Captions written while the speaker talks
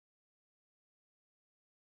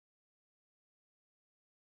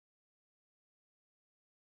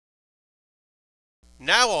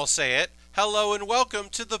Now I'll say it. Hello and welcome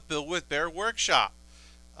to the Build with Bear workshop.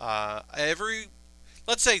 Every,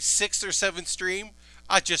 let's say, sixth or seventh stream,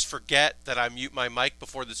 I just forget that I mute my mic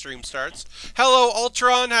before the stream starts. Hello,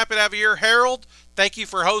 Ultron. Happy to have you here. Harold, thank you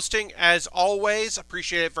for hosting, as always.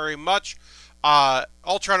 Appreciate it very much.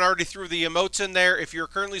 Ultron already threw the emotes in there. If you're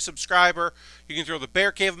currently a subscriber, you can throw the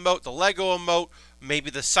Bear Cave emote, the Lego emote, maybe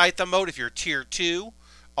the Scythe emote if you're Tier 2.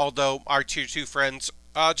 Although our Tier 2 friends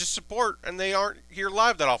just support, and they aren't here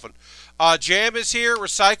live that often. Jam is here.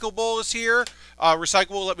 Recyclable is here.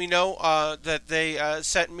 Recyclable let me know that they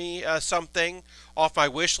sent me something off my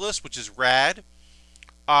wish list, which is rad.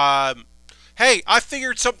 Hey, I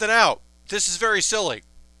figured something out. This is very silly,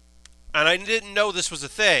 and I didn't know this was a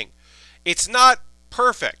thing. It's not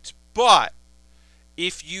perfect, but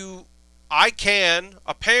I can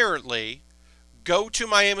apparently go to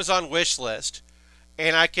my Amazon wish list,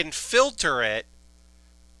 and I can filter it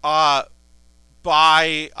by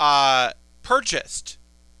purchased,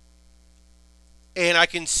 and I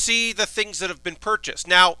can see the things that have been purchased.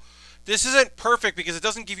 Now, this isn't perfect because it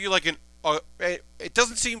doesn't give you like it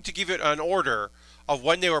doesn't seem to give it an order of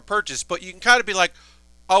when they were purchased, but you can kind of be like,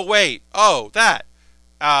 oh wait, oh that,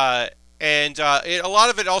 and a lot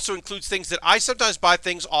of it also includes things that I sometimes buy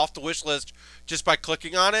things off the wish list just by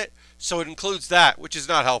clicking on it, so it includes that, which is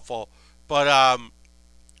not helpful. But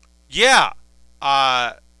yeah,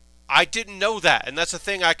 I didn't know that, and that's a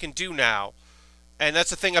thing I can do now. And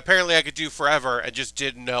that's a thing apparently I could do forever and just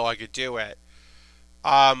didn't know I could do it.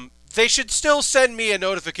 They should still send me a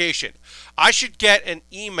notification. I should get an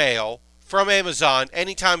email from Amazon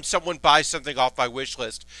anytime someone buys something off my wish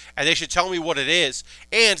list, and they should tell me what it is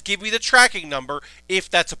and give me the tracking number if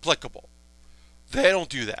that's applicable. They don't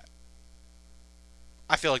do that.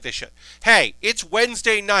 I feel like they should. Hey, it's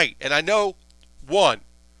Wednesday night, and I know,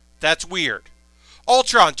 that's weird.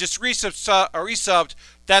 Ultron just resubbed.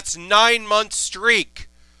 That's 9-month streak.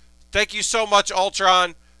 Thank you so much,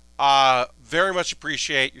 Ultron. Very much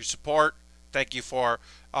appreciate your support. Thank you for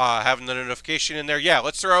having the notification in there. Yeah,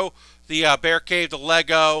 let's throw the Bear Cave, the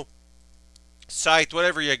Lego, Scythe,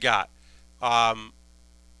 whatever you got.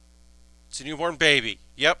 It's a newborn baby.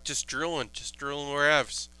 Yep, just drilling wherever.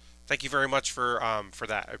 Thank you very much for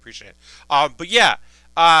that. I appreciate it. But yeah,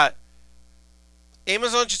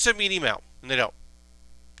 Amazon should send me an email, and they don't.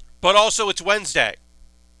 But also, it's Wednesday.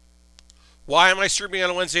 Why am I streaming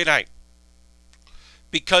on a Wednesday night?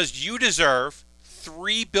 Because you deserve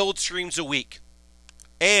 3 build streams a week.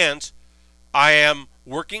 And I am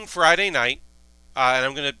working Friday night, and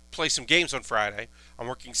I'm going to play some games on Friday. I'm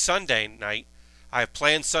working Sunday night. I have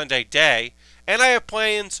plans Sunday day, and I have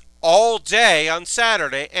plans all day on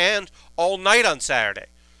Saturday and all night on Saturday.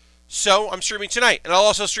 So I'm streaming tonight, and I'll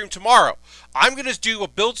also stream tomorrow. I'm going to do a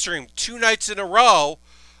build stream 2 nights in a row.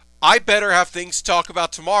 I better have things to talk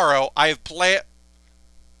about tomorrow. I have planned.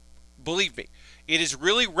 Believe me, it is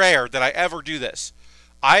really rare that I ever do this.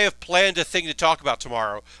 I have planned a thing to talk about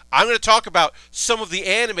tomorrow. I'm going to talk about some of the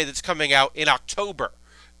anime that's coming out in October.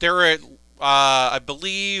 There are, I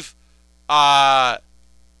believe, 4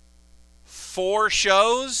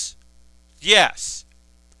 shows. Yes.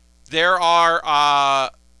 There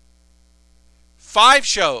are 5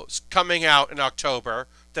 shows coming out in October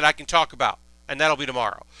that I can talk about, and that'll be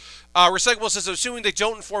tomorrow. Recyclable says, assuming they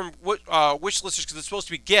don't inform wish listers because it's supposed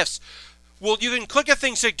to be gifts. Well, you can click a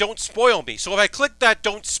thing say don't spoil me. So if I click that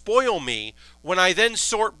don't spoil me, when I then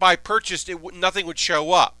sort by purchased, nothing would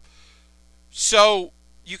show up. So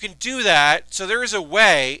you can do that. So there is a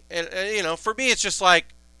way, and you know, for me it's just like,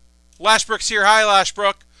 Lashbrook's here. Hi,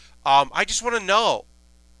 Lashbrook. I just want to know,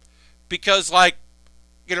 because like,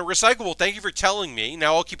 you know, Recyclable, thank you for telling me.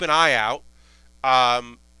 Now I'll keep an eye out.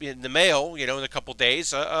 In the mail, you know, in a couple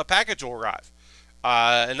days, a package will arrive,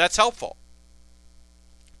 and that's helpful.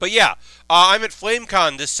 But yeah, I'm at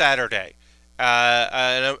FlameCon this Saturday,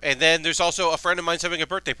 and then there's also a friend of mine's having a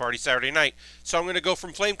birthday party Saturday night, so I'm going to go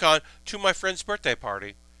from FlameCon to my friend's birthday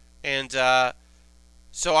party, and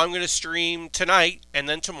so I'm going to stream tonight and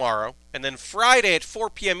then tomorrow, and then Friday at 4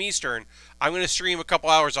 p.m. Eastern, I'm going to stream a couple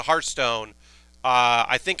hours of Hearthstone.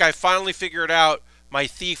 I think I finally figured out my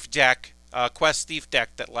Thief deck. Quest Thief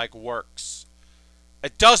deck that like works.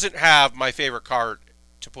 It doesn't have my favorite card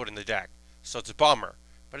to put in the deck, so it's a bummer,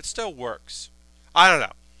 but it still works. I don't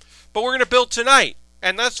know, but we're gonna build tonight,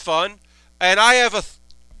 and that's fun. And I have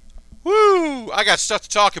I got stuff to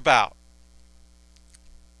talk about.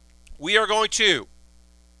 We are going to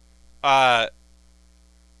we're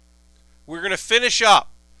gonna finish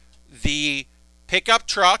up the pickup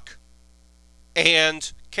truck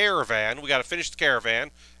and caravan. We got to finish the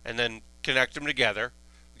caravan and then connect them together.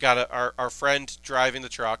 We got our friend driving the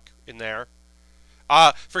truck in there.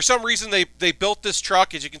 For some reason, they built this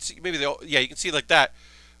truck, as you can see. Maybe you can see like that.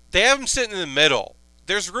 They have them sitting in the middle.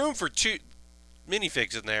 There's room for 2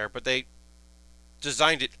 minifigs in there, but they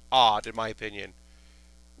designed it odd, in my opinion.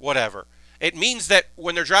 Whatever. It means that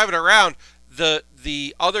when they're driving around,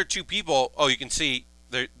 the other 2 people. Oh, you can see.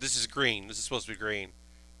 This is green. This is supposed to be green.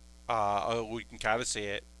 Oh, we can kind of see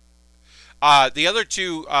it. The other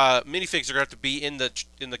 2 minifigs are going to have to be in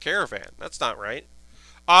the caravan. That's not right.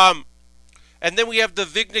 And then we have the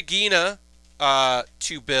Vigna-Ghina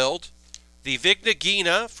to build. The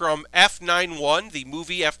Vigna-Ghina from F91, the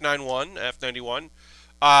movie F91, F91.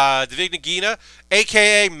 The Vigna-Ghina,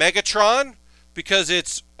 a.k.a. Megatron, because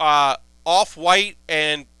it's off-white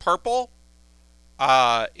and purple.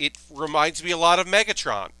 It reminds me a lot of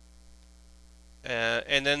Megatron.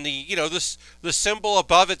 And then the symbol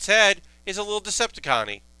above its head is a little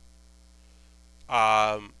Decepticon-y.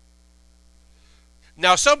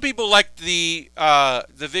 Now, some people like the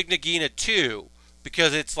Vigna-Ghina too,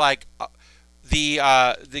 because it's like the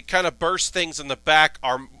kind of burst things in the back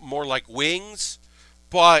are more like wings,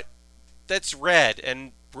 but that's red,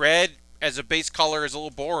 and red as a base color is a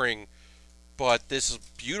little boring, but this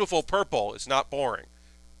beautiful purple is not boring.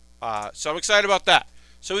 So I'm excited about that.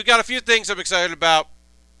 So we've got a few things I'm excited about.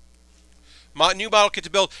 My new model kit to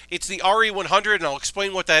build. It's the RE100, and I'll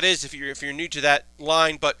explain what that is if you're new to that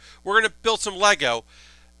line. But we're gonna build some Lego,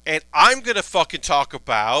 and I'm gonna fucking talk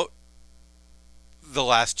about the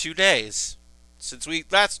last 2 days since we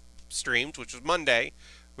last streamed, which was Monday.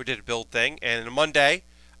 We did a build thing, and on Monday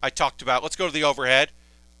I talked about. Let's go to the overhead.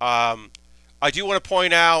 I do want to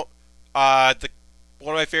point out one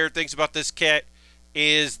of my favorite things about this kit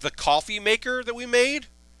is the coffee maker that we made.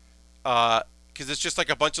 Because it's just like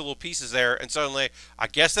a bunch of little pieces there, and suddenly, I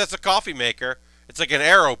guess that's a coffee maker. It's like an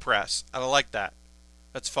AeroPress. I don't like that.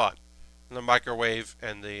 That's fun. And the microwave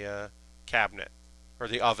and the cabinet, or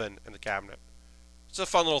the oven and the cabinet. It's a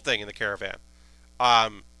fun little thing in the caravan.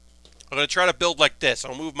 I'm going to try to build like this.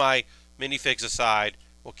 I'll move my minifigs aside.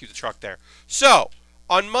 We'll keep the truck there. So,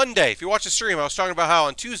 on Monday, if you watch the stream, I was talking about how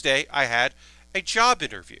on Tuesday I had a job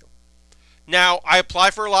interview. Now, I apply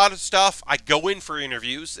for a lot of stuff. I go in for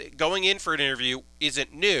interviews. Going in for an interview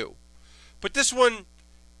isn't new. But this one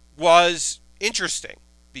was interesting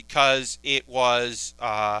because it was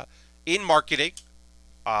in marketing.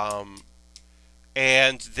 And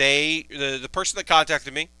the person that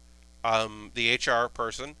contacted me, the HR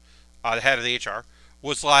person, the head of the HR,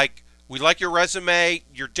 was like, we like your resume.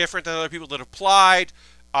 You're different than other people that applied.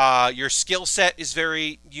 Your skill set is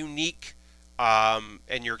very unique.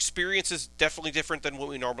 And your experience is definitely different than what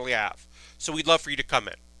we normally have. So we'd love for you to come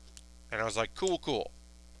in. And I was like, cool, cool.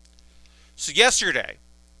 So yesterday,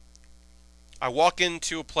 I walk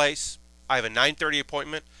into a place. I have a 9:30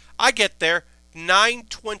 appointment. I get there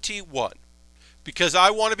 9:21 because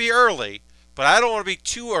I want to be early, but I don't want to be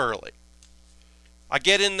too early. I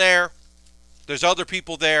get in there. There's other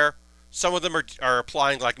people there. Some of them are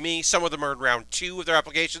applying like me. Some of them are in round 2 of their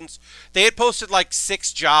applications. They had posted like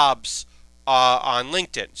 6 jobs on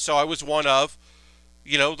LinkedIn. So I was one of,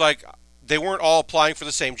 like, they weren't all applying for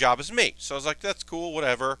the same job as me. So I was like, that's cool,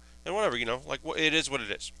 whatever. And whatever, like, it is what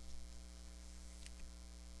it is.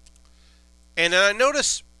 And then I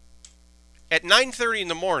notice at 9:30 in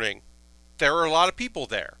the morning, there are a lot of people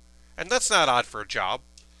there. And that's not odd for a job.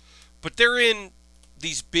 But they're in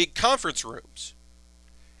these big conference rooms.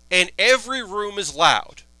 And every room is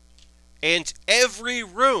loud. And every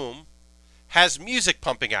room has music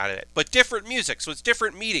pumping out of it, but different music, so it's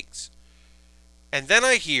different meetings. And then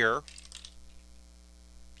I hear,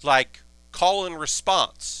 like, call and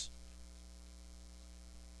response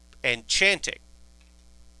and chanting.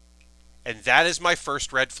 And that is my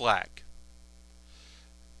first red flag.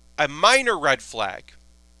 A minor red flag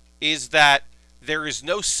is that there is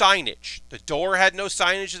no signage. The door had no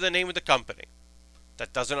signage of the name of the company.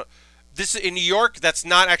 That doesn't... This in New York, that's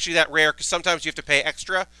not actually that rare because sometimes you have to pay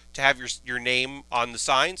extra to have your name on the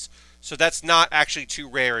signs. So that's not actually too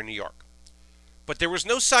rare in New York. But there was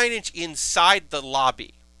no signage inside the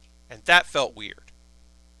lobby, and that felt weird.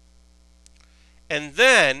 And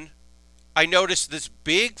then I noticed this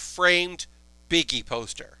big framed Biggie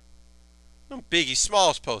poster. Biggie's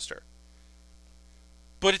smallest poster.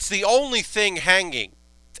 But it's the only thing hanging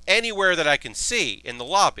anywhere that I can see in the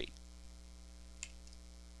lobby.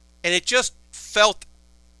 And it just felt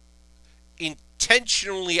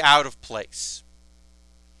intentionally out of place.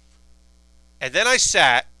 And then I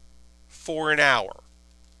sat for an hour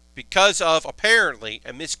because of, apparently,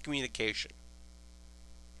 a miscommunication.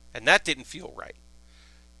 And that didn't feel right.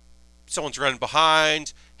 Someone's running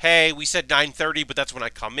behind. Hey, we said 9:30, but that's when I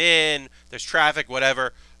come in. There's traffic,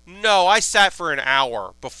 whatever. No, I sat for an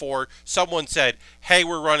hour before someone said, hey,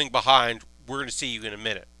 we're running behind. We're going to see you in a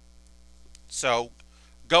minute. So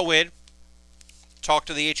go in, talk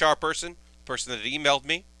to the HR person that emailed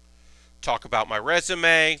me, talk about my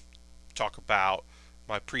resume, talk about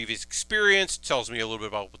my previous experience, tells me a little bit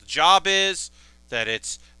about what the job is, that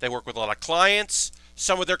they work with a lot of clients.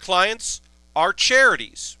 Some of their clients are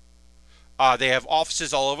charities. They have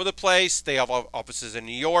offices all over the place. They have offices in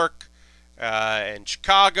New York, and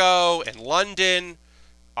Chicago, and London.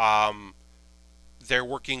 They're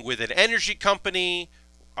working with an energy company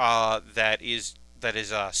that is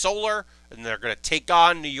solar, and they're going to take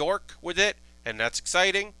on New York with it, and that's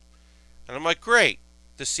exciting. And I'm like, great,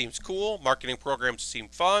 this seems cool. Marketing programs seem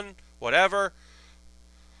fun, whatever.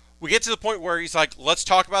 We get to the point where he's like, let's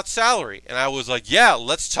talk about salary. And I was like, yeah,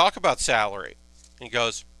 let's talk about salary. And he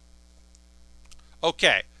goes,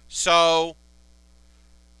 okay, so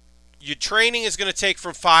your training is going to take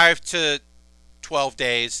from 5 to 12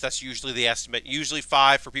 days. That's usually the estimate. Usually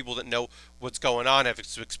 5 for people that know what's going on, have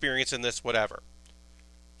experience in this, whatever.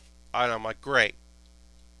 And I'm like, great.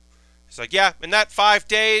 He's like, yeah, in that 5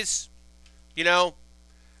 days, you're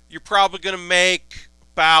probably going to make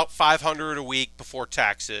about $500 a week before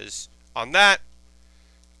taxes on that.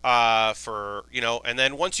 And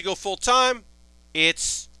then once you go full time,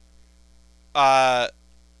 it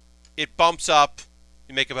bumps up.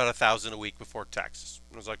 You make about $1,000 a week before taxes.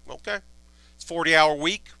 And I was like, okay, it's 40-hour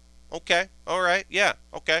week. Okay, all right, yeah,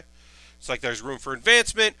 okay. It's like there's room for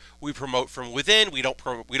advancement. We promote from within. We don't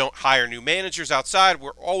hire new managers outside.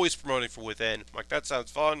 We're always promoting from within. I'm like, that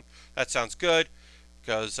sounds fun. That sounds good.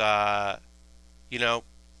 Because, what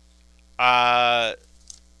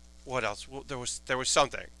else? Well, there was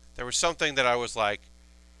something. There was something that I was like,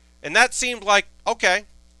 and that seemed like, okay,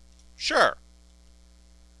 sure.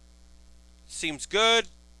 Seems good.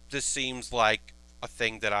 This seems like a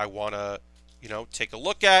thing that I want to, take a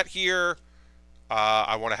look at here.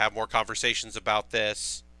 I want to have more conversations about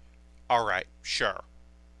this. All right, sure.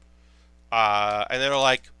 And they're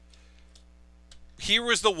like, here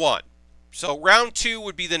was the one. So round 2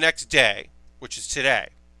 would be the next day, which is today.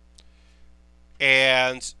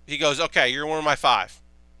 And he goes, okay, you're one of my 5.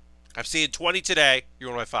 I've seen 20 today. You're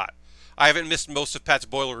one of my 5. I haven't missed most of Pat's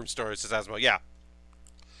Boiler Room stories, says Asmo. Yeah.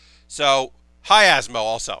 So, hi, Asmo,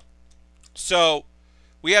 also. So,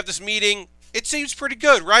 we have this meeting. It seems pretty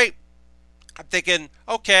good, right? I'm thinking,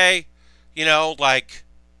 okay,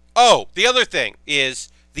 oh, the other thing is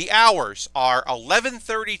the hours are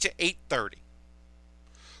 11:30 to 8:30,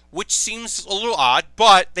 which seems a little odd,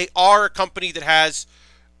 but they are a company that has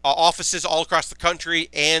offices all across the country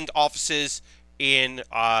and offices in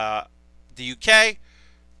the UK.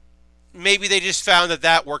 Maybe they just found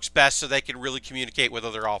that works best so they can really communicate with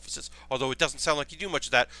other offices, although it doesn't sound like you do much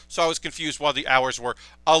of that, so I was confused why the hours were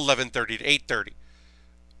 11:30 to 8:30.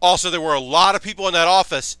 Also, there were a lot of people in that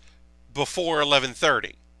office before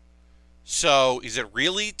 11:30. So, is it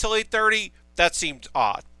really till 8:30? That seemed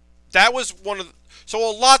odd. That was so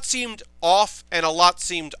a lot seemed off and a lot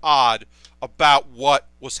seemed odd about what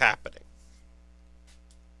was happening.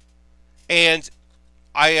 And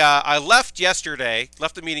I left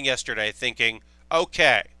the meeting yesterday thinking,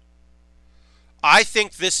 okay, I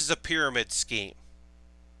think this is a pyramid scheme.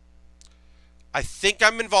 I think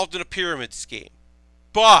I'm involved in a pyramid scheme.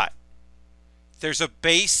 But there's a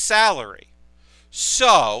base salary.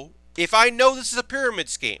 So, if I know this is a pyramid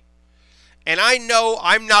scheme, and I know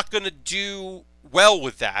I'm not going to do well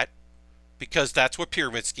with that, because that's what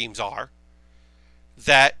pyramid schemes are,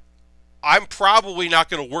 that I'm probably not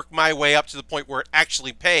going to work my way up to the point where it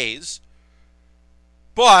actually pays.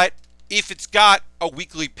 But if it's got a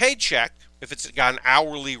weekly paycheck, if it's got an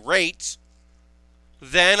hourly rate,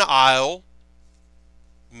 then I'll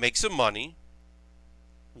make some money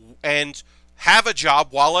and have a job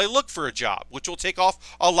while I look for a job, which will take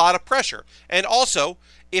off a lot of pressure. And also,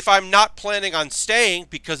 if I'm not planning on staying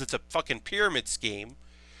because it's a fucking pyramid scheme,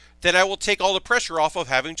 then I will take all the pressure off of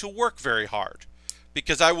having to work very hard,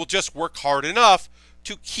 because I will just work hard enough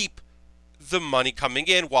to keep the money coming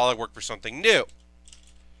in while I work for something new.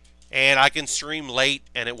 And I can stream late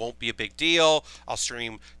and it won't be a big deal. I'll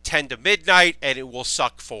stream 10 to midnight and it will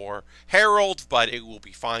suck for Harold, but it will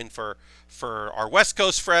be fine for our West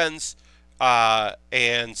Coast friends.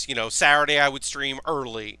 And, Saturday I would stream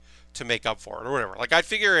early to make up for it or whatever. I'd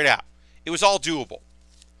figure it out. It was all doable.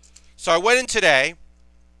 So I went in today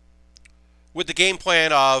with the game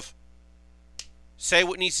plan of say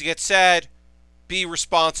what needs to get said, be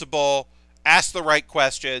responsible, ask the right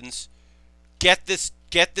questions, get this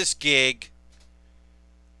gig,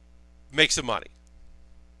 make some money.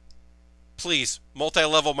 Please,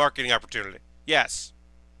 multi-level marketing opportunity. Yes.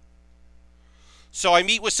 So I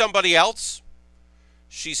meet with somebody else.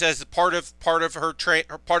 She says that part of her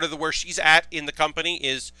part of the where she's at in the company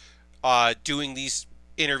is doing these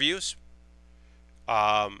interviews.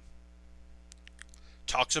 Talks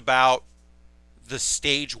about the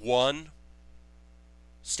stage 1,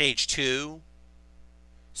 stage 2.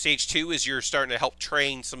 Stage 2 is you're starting to help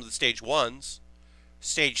train some of the stage 1s.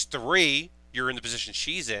 Stage 3, you're in the position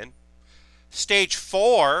she's in. Stage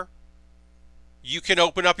 4, you can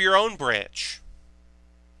open up your own branch.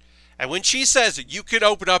 And when she says you can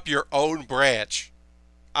open up your own branch,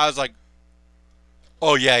 I was like,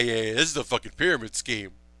 oh yeah, this is a fucking pyramid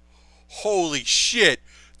scheme. Holy shit,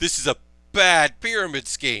 this is a bad pyramid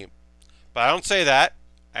scheme. But I don't say that.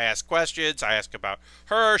 I ask questions. I ask about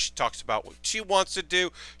her. She talks about what she wants to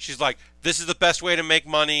do. She's like, this is the best way to make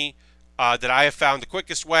money that I have found, the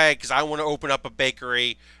quickest way, because I want to open up a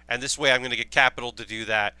bakery, and this way I'm going to get capital to do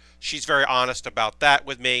that. She's very honest about that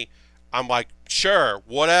with me. I'm like, sure,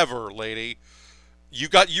 whatever, lady. You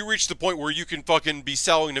reached the point where you can fucking be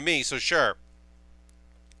selling to me, so sure.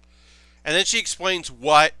 And then she explains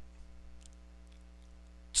what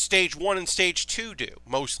stage 1 and stage 2 do,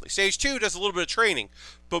 mostly. Stage 2 does a little bit of training,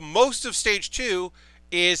 but most of stage 2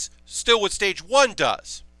 is still what stage 1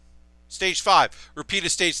 does. Stage 5, repeat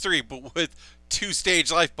of stage 3, but with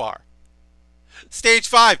 2-stage life bar. Stage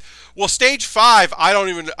 5, well, stage 5, I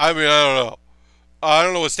don't know. I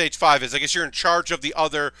don't know what stage 5 is. I guess you're in charge of the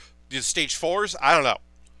stage 4s? I don't know.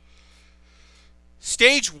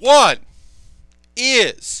 Stage 1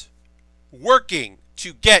 is working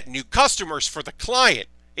to get new customers for the client.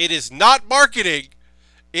 It is not marketing.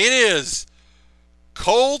 It is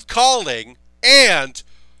cold calling and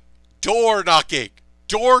door knocking.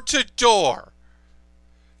 Door to door.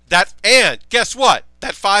 And guess what?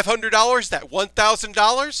 That $500, that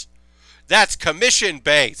 $1,000, that's commission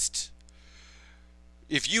based.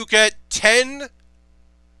 If you get 10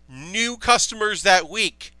 new customers that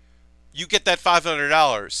week, you get that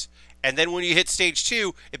 $500. And then when you hit stage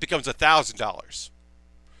 2, it becomes $1,000.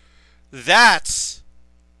 That's...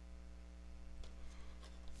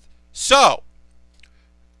 So,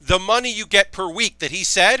 the money you get per week that he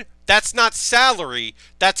said, that's not salary,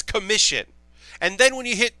 that's commission. And then when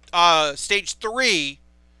you hit stage 3,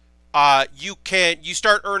 you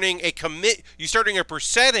start earning a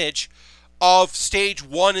percentage of stage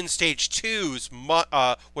 1 and stage 2's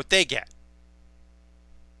what they get.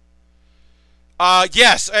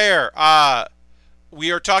 Yes, Air.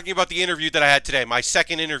 We are talking about the interview that I had today. My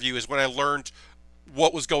second interview is when I learned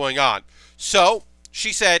what was going on. So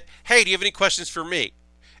she said, "Hey, do you have any questions for me?"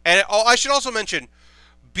 And I should also mention,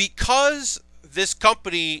 because this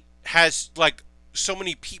company has like so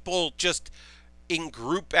many people just in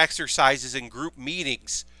group exercises and group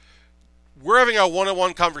meetings, we're having a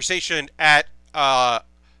one-on-one conversation at a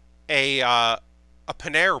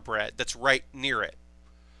Panera Bread that's right near it.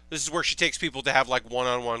 This is where she takes people to have like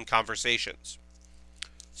one-on-one conversations.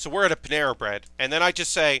 So we're at a Panera Bread, and then I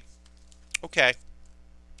just say, okay,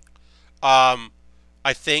 I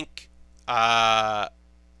think, I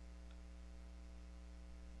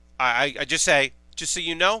just say, just so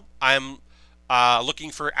you know, I'm looking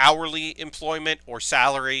for hourly employment or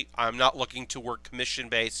salary. I'm not looking to work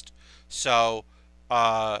commission-based. So,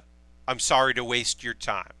 I'm sorry to waste your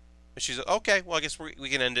time. And she's like, okay, well, I guess we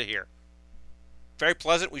can end it here. Very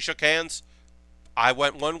pleasant. We shook hands. I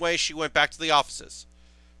went one way. She went back to the offices.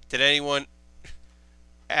 Did anyone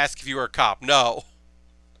ask if you were a cop? No.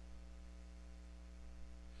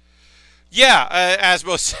 Yeah,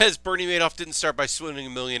 Asmo says Bernie Madoff didn't start by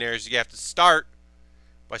swindling millionaires. You have to start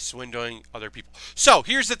by swindling other people. So,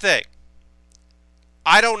 here's the thing.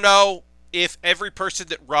 I don't know if every person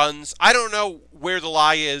that runs, I don't know where the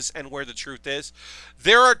lie is and where the truth is.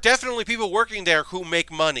 There are definitely people working there who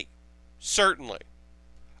make money. Certainly.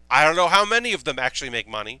 I don't know how many of them actually make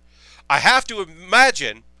money. I have to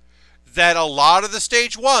imagine that a lot of the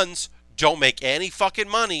stage 1s don't make any fucking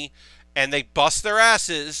money, and they bust their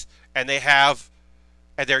asses, and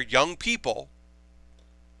they're young people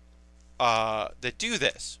that do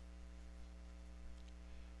this.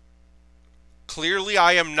 Clearly,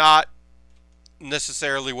 I am not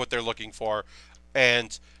necessarily what they're looking for,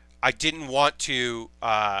 and I didn't want to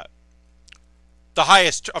the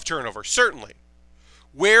highest of turnover, certainly.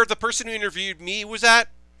 Where the person who interviewed me was at,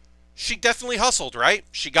 she definitely hustled, right?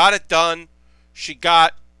 She got it done. She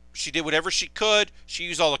did whatever she could. She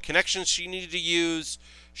used all the connections she needed to use.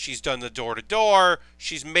 She's done the door-to-door.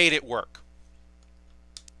 She's made it work.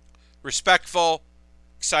 Respectful,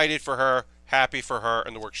 excited for her, happy for her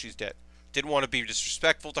and the work she's did. Didn't want to be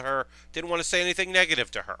disrespectful to her. Didn't want to say anything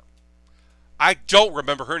negative to her. I don't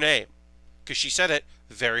remember her name because she said it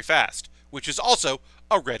very fast, which is also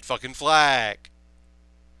a red fucking flag.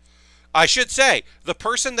 I should say, the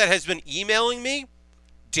person that has been emailing me,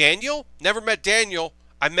 Daniel, never met Daniel.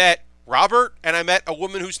 I met Robert, and I met a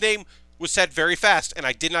woman whose name was said very fast, and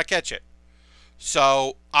I did not catch it.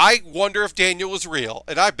 So, I wonder if Daniel is real,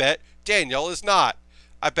 and I bet Daniel is not.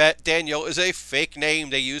 I bet Daniel is a fake name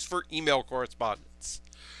they use for email correspondence.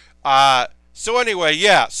 So anyway,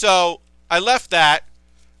 yeah, so I left that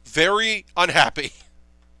very unhappy.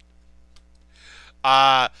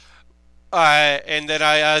 And then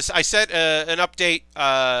I sent an update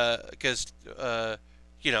because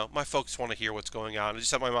you know, my folks want to hear what's going on. I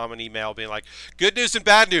just sent my mom an email being like, good news and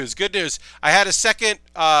bad news. Good news. I had a second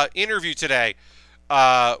interview today.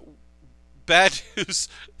 Bad news.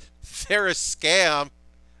 They're a scam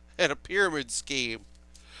and a pyramid scheme.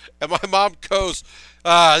 And my mom goes,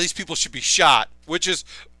 these people should be shot, which is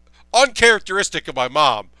uncharacteristic of my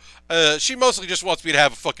mom. She mostly just wants me to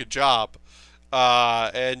have a fucking job.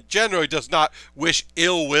 And generally does not wish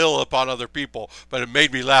ill will upon other people, but it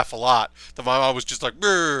made me laugh a lot that my mom was just like,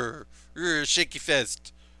 shaky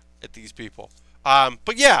fist at these people.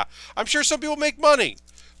 But yeah, I'm sure some people make money.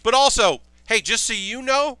 But also, hey, just so you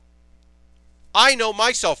know, I know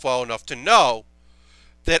myself well enough to know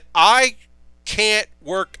that I can't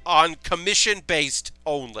work on commission-based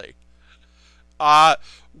only.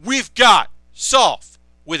 We've got Solve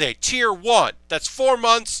with a tier 1. That's 4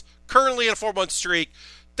 months. Currently in a 4-month streak.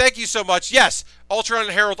 Thank you so much. Yes, Ultron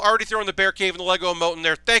and Harold already throwing the Bear Cave and the Lego emote in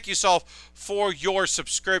there. Thank you, Solve, for your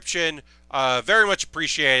subscription. Very much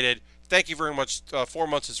appreciated. Thank you very much. 4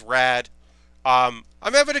 months is rad. I'm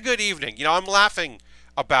having a good evening. You know, I'm laughing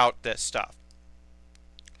about this stuff.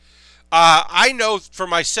 I know for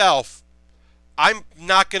myself, I'm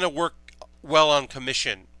not going to work well on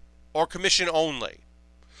commission or commission only.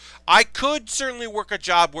 I could certainly work a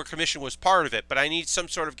job where commission was part of it, but I need some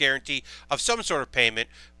sort of guarantee of some sort of payment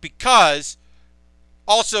because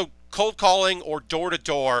also cold calling or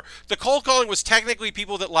door-to-door. The cold calling was technically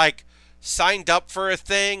people that, like, signed up for a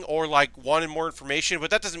thing or, like, wanted more information,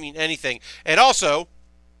 but that doesn't mean anything. And also,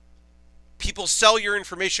 people sell your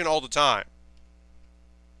information all the time.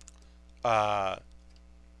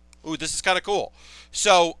 Ooh, this is kind of cool.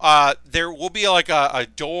 So, there will be, like, a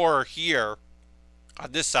door here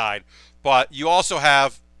on this side, but you also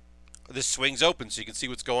have this swings open so you can see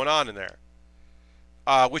what's going on in there.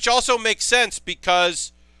 Which also makes sense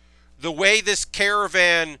because the way this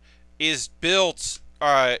caravan is built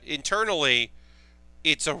internally,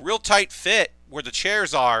 it's a real tight fit where the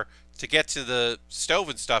chairs are to get to the stove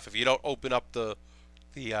and stuff if you don't open up the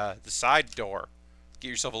side door. Get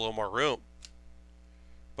yourself a little more room.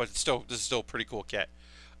 But it's still, this is still a pretty cool kit.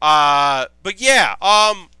 But yeah,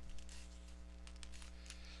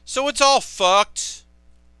 so it's all fucked.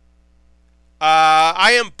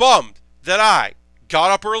 I am bummed that I got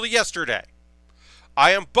up early yesterday.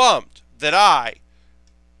 I am bummed that I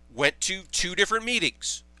went to 2 different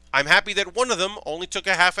meetings. I'm happy that one of them only took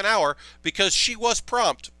a half an hour because she was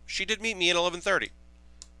prompt. She did meet me at 11:30,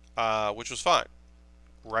 which was fine.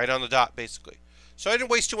 Right on the dot, basically. So I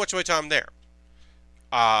didn't waste too much of my time there.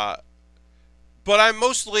 But I'm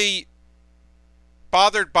mostly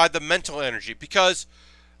bothered by the mental energy because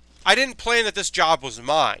I didn't plan that this job was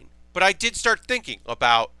mine, but I did start thinking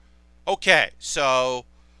about, okay, so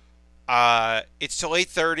it's till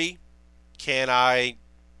 8:30. Can I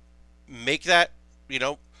make that, you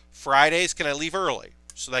know, Fridays, can I leave early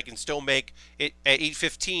so that I can still make it at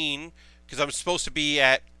 8:15 because I'm supposed to be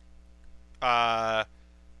at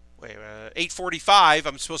 8:45.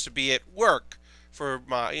 I'm supposed to be at work for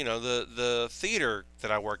my, you know, the theater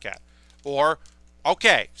that I work at. Or,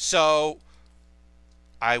 okay, so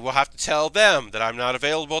I will have to tell them that I'm not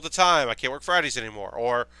available at the time. I can't work Fridays anymore.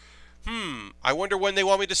 Or, I wonder when they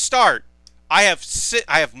want me to start. I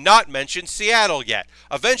have not mentioned Seattle yet.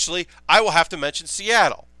 Eventually, I will have to mention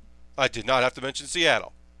Seattle. I did not have to mention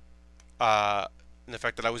Seattle. And the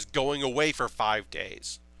fact that I was going away for 5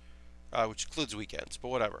 days, which includes weekends, but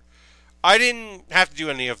whatever. I didn't have to do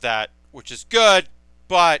any of that, which is good,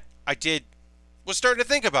 but I was starting to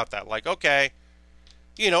think about that. Like, okay,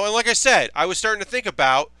 you know, and like I said, I was starting to think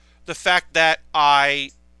about the fact that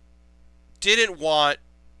I didn't want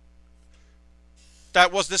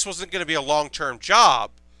this wasn't going to be a long-term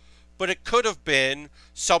job, but it could have been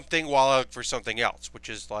something while I look for something else, which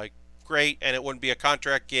is like great, and it wouldn't be a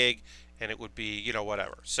contract gig, and it would be, you know,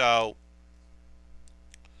 whatever. So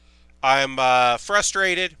I'm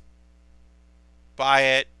frustrated by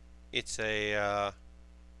it. It's a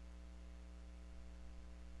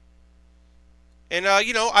and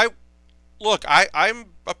you know, I'm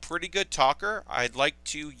a pretty good talker. I'd like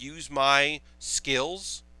to use my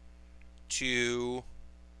skills to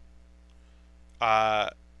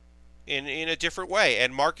in a different way.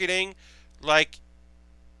 And marketing, like,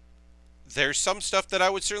 there's some stuff that I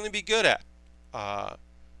would certainly be good at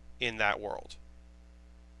in that world.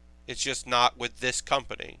 It's just not with this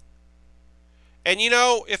company. And you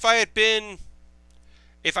know, if I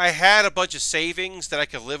had a bunch of savings that I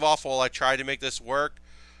could live off while I tried to make this work,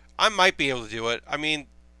 I might be able to do it. I mean,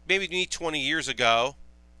 maybe me 20 years ago,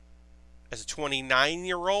 as a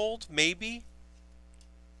 29-year-old, maybe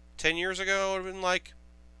 10 years ago, I would have been like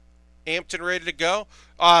amped and ready to go.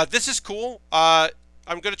 This is cool. I'm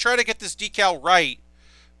going to try to get this decal right,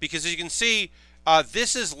 because as you can see,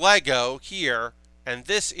 this is Lego here, and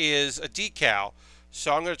this is a decal.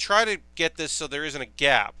 So I'm going to try to get this so there isn't a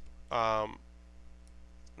gap. So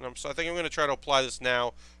I think I'm going to try to apply this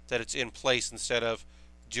now that it's in place instead of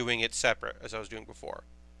doing it separate as I was doing before.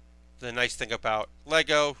 The nice thing about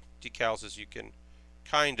Lego decals is you can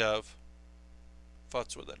kind of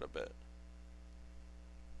futz with it a bit.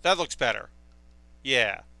 That looks better.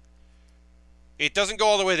 Yeah. It doesn't go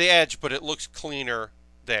all the way to the edge, but it looks cleaner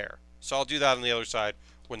there. So I'll do that on the other side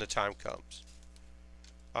when the time comes.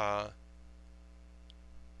 I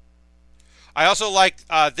also like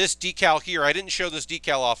this decal here. I didn't show this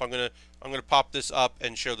decal off. I'm gonna pop this up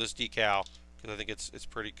and show this decal because I think it's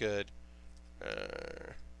pretty good.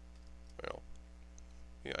 Well,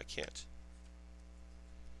 yeah, I can't.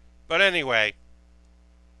 But anyway,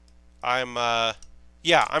 I'm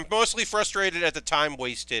mostly frustrated at the time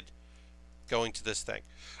wasted going to this thing.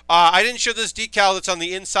 I didn't show this decal that's on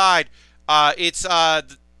the inside. It's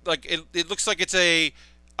like it looks like it's a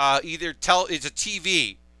it's a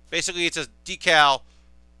TV. Basically, it's a decal.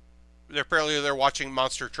 Apparently, they're watching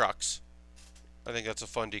monster trucks. I think that's a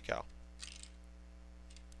fun decal.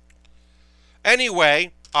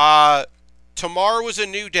 Anyway, tomorrow is a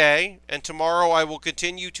new day, and tomorrow I will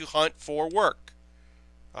continue to hunt for work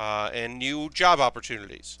and new job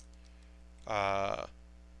opportunities. And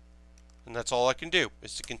that's all I can do,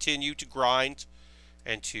 is to continue to grind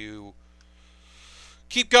and to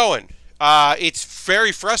keep going. It's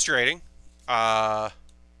very frustrating.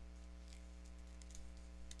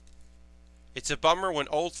 It's a bummer when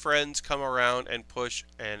old friends come around and push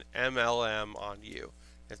an MLM on you.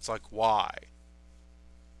 It's like, why?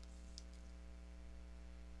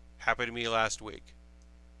 Happened to me last week.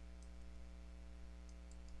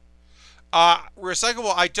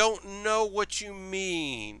 Recyclable, I don't know what you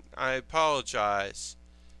mean. I apologize.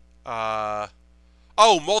 Oh,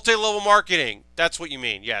 multi-level marketing. That's what you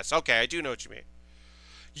mean. Yes, okay, I do know what you mean.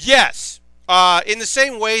 Yes. In the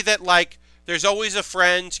same way that, like, there's always a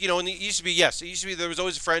friend, you know, and it used to be, yes, it used to be there was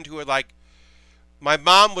always a friend who would, like, my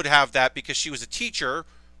mom would have that because she was a teacher.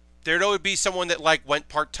 There'd always be someone that, like, went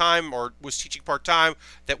part-time or was teaching part-time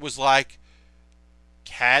that was, like,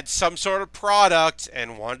 had some sort of product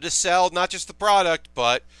and wanted to sell not just the product,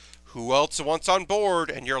 but who else wants on board,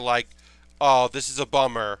 and you're like, oh, this is a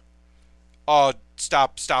bummer. Oh,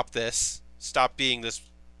 stop this. Stop being this.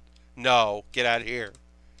 No, get out of here.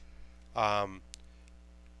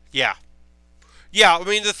 Yeah. Yeah, I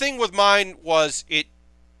mean, the thing with mine was it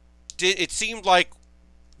seemed like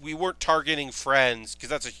we weren't targeting friends, because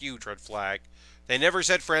that's a huge red flag. They never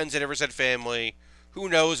said friends, they never said family. Who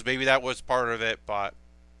knows, maybe that was part of it, but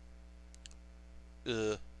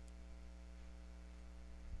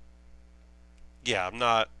yeah, I'm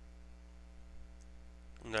not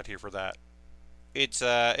here for that. It's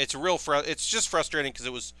just frustrating because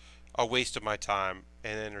it was a waste of my time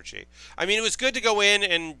and energy. I mean, it was good to go in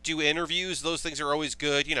and do interviews. Those things are always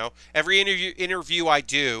good. You know, every interview I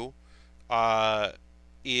do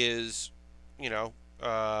is, you know,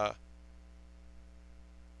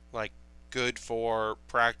 like good for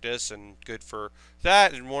practice and good for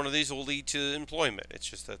that. And one of these will lead to employment. It's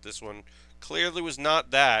just that this one clearly was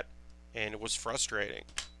not that, and it was frustrating.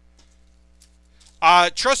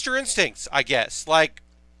 Trust your instincts, I guess. Like,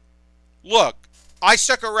 look, I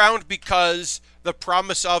stuck around because the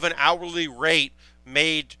promise of an hourly rate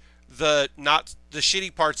made the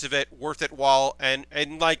shitty parts of it worth it while, and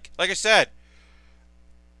like I said,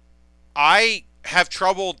 I have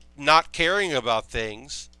trouble not caring about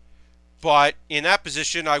things, but in that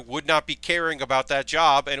position I would not be caring about that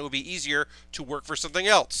job, and it would be easier to work for something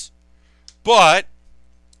else. But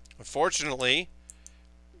unfortunately,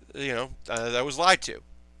 you know, I was lied to,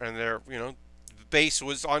 and their, you know, the base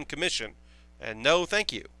was on commission, and no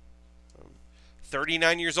thank you. I'm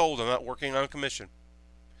 39 years old, I'm not working on commission.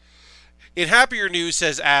 In happier news,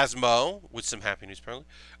 says Asmo, with some happy news apparently,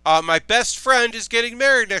 my best friend is getting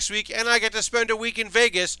married next week, and I get to spend a week in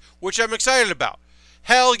Vegas, which I'm excited about.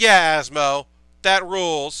 Hell yeah, Asmo, that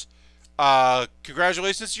rules.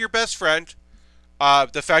 Congratulations to your best friend.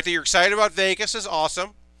 The fact that you're excited about Vegas is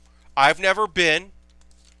awesome. I've never been,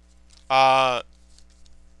 uh,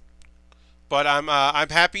 but I'm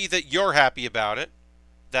happy that you're happy about it.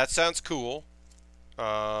 That sounds cool.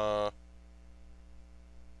 Uh,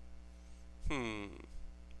 hmm.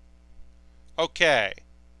 Okay.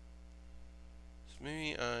 So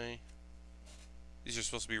maybe these are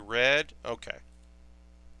supposed to be red. Okay.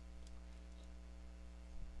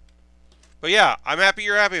 But yeah, I'm happy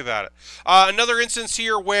you're happy about it. Another instance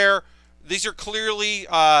here where these are clearly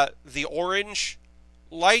the orange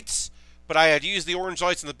lights, but I had used the orange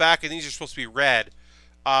lights in the back, and these are supposed to be red.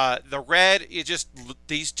 The red,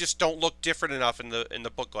 these just don't look different enough in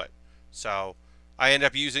the booklet, so I end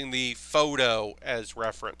up using the photo as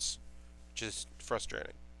reference, which is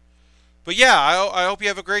frustrating. But yeah, I hope you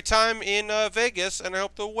have a great time in Vegas, and I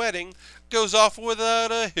hope the wedding goes off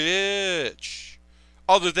without a hitch.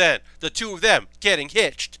 Other than the two of them getting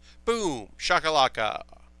hitched. Boom. Shakalaka.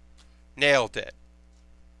 Nailed it.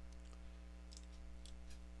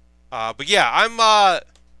 But yeah, I'm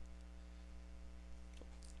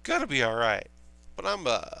gonna be alright. But I'm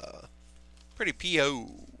pretty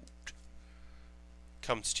PO'd.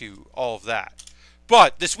 Comes to all of that.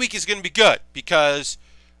 But this week is gonna be good because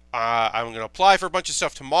I'm gonna apply for a bunch of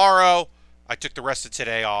stuff tomorrow. I took the rest of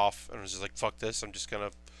today off and I was just like, fuck this. I'm just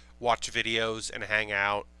gonna watch videos and hang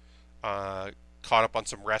out. Caught up on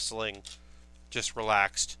some wrestling. Just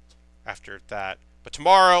relaxed after that. But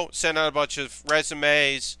tomorrow, send out a bunch of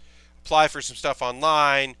resumes, apply for some stuff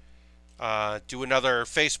online, do another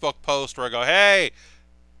Facebook post where I go, hey,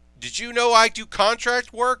 did you know I do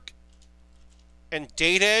contract work and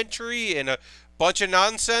data entry and a bunch of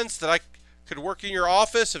nonsense that I could work in your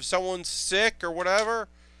office if someone's sick or whatever?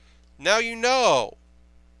 Now you know.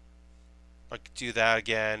 I could do that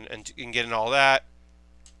again and get in all that.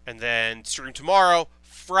 And then stream tomorrow,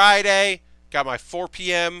 Friday. Got my 4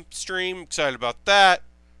 p.m. stream. Excited about that.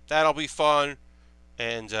 That'll be fun.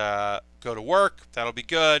 And go to work. That'll be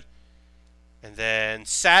good. And then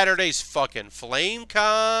Saturday's fucking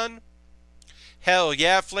FlameCon. Hell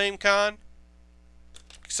yeah, FlameCon.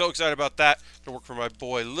 So excited about that. Gonna work for my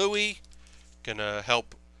boy Louie. Gonna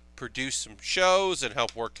help produce some shows and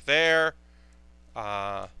help work there.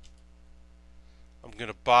 I'm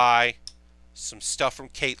gonna buy some stuff from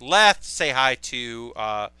Kate Leth. Say hi to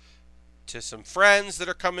some friends that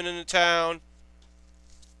are coming into town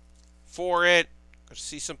for it. Go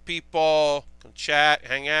see some people. Go chat,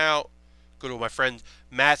 hang out. Go to my friend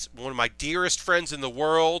Matt's, one of my dearest friends in the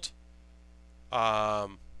world.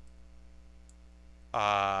 I'm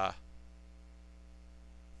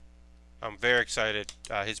very excited.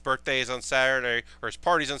 His birthday is on Saturday, or his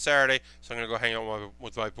party's on Saturday, so I'm gonna go hang out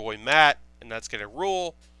with my boy Matt, and that's gonna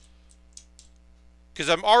rule. Because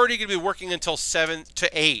I'm already going to be working until 7 to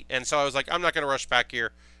 8. And so I was like, I'm not going to rush back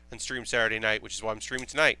here and stream Saturday night, which is why I'm streaming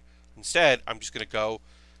tonight. Instead, I'm just going to go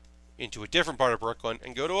into a different part of Brooklyn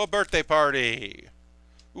and go to a birthday party.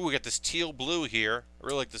 Ooh, we got this teal blue here. I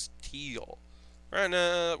really like this teal.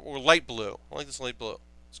 Or light blue. I like this light blue.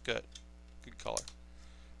 It's good. Good color.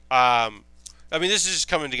 I mean, this is just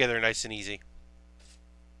coming together nice and easy.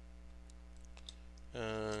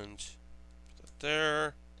 And put that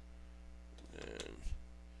there. And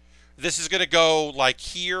this is going to go, like,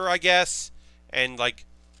 here, I guess, and, like,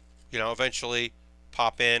 you know, eventually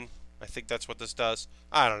pop in. I think that's what this does.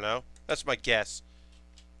 I don't know. That's my guess.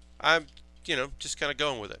 I'm, you know, just kind of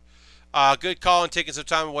going with it. Good call and taking some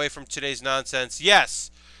time away from today's nonsense. Yes.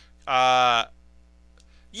 Yeah,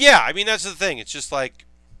 I mean, that's the thing. It's just, like,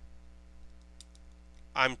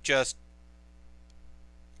 I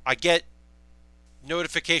get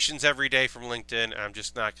notifications every day from LinkedIn, and I'm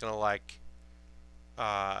just not going to, like,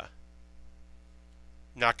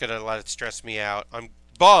 not going to let it stress me out. I'm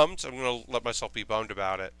bummed. I'm going to let myself be bummed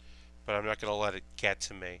about it, but I'm not going to let it get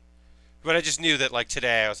to me. But I just knew that, like,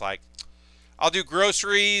 today I was like, I'll do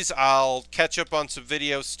groceries, I'll catch up on some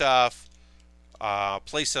video stuff,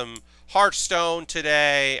 play some Hearthstone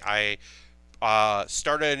today. I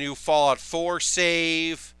started a new Fallout 4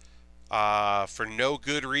 save for no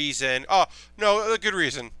good reason. Oh, no, a good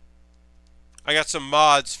reason. I got some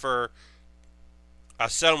mods for a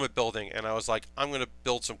settlement building, and I was like, I'm going to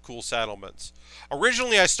build some cool settlements.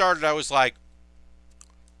 Originally, I was like,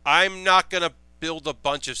 I'm not going to build a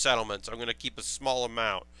bunch of settlements. I'm going to keep a small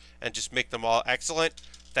amount and just make them all excellent.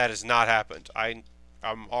 That has not happened. I'm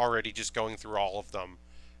already just going through all of them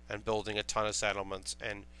and building a ton of settlements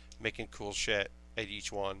and making cool shit at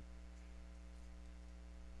each one.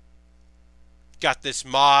 Got this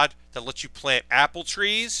mod that lets you plant apple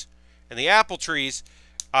trees, and the apple trees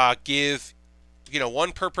give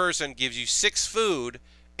one per person gives you 6 food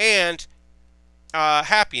and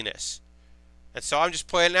happiness. And so I'm just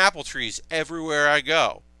planting apple trees everywhere I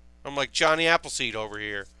go. I'm like Johnny Appleseed over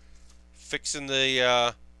here, fixing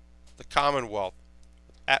the Commonwealth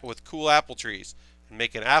with cool apple trees and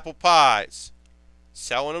making apple pies,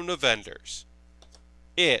 selling them to vendors.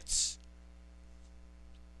 It's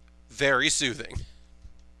very soothing.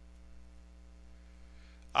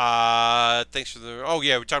 Thanks for the... Oh,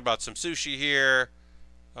 yeah, we talked about some sushi here.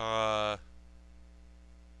 I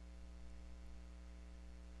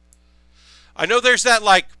know there's that,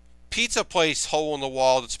 like, pizza place hole in the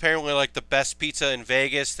wall that's apparently, like, the best pizza in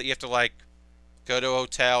Vegas that you have to, like, go to a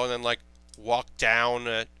hotel and then, like, walk down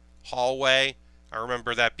a hallway. I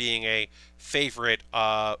remember that being a favorite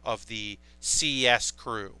of the CES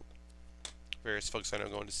crew. Various folks I know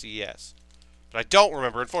going to CES. But I don't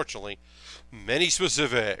remember, unfortunately, many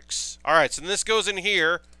specifics. Alright, so this goes in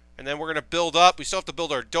here, and then we're going to build up. We still have to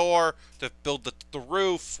build our door, to build the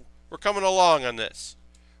roof. We're coming along on this.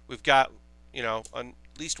 We've got, at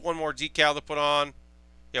least one more decal to put on.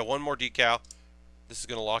 Yeah, one more decal. This is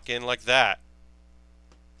going to lock in like that,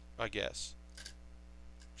 I guess.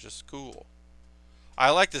 Just cool. I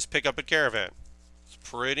like this pickup and caravan. It's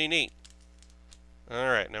pretty neat.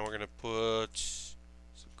 Alright, now we're going to put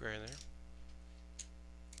some gray in there.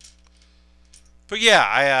 But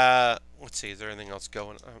yeah, let's see, is there anything else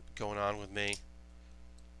going on with me?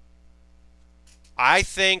 I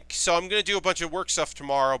think, so I'm going to do a bunch of work stuff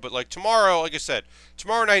tomorrow, but like tomorrow, like I said,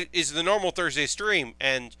 tomorrow night is the normal Thursday stream,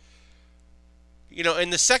 and, in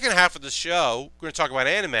the second half of the show, we're going to talk about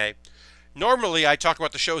anime. Normally, I talk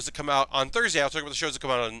about the shows that come out on Thursday. I'll talk about the shows that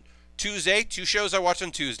come out on Tuesday, 2 shows I watch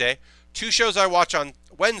on Tuesday, 2 shows I watch on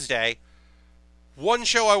Wednesday, 1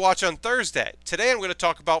 show I watch on Thursday. Today I'm going to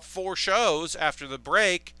talk about 4 shows after the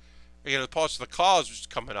break. The Pulse of the Cause, which is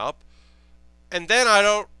coming up. And then I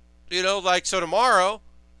don't, so tomorrow,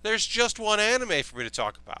 there's just 1 anime for me to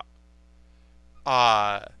talk about.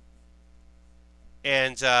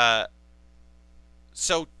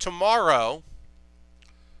 So tomorrow,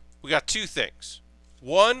 we got 2 things.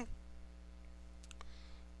 1,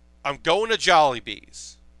 I'm going to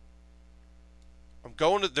Jollibee's.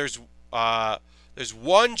 There's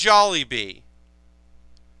 1 Jollibee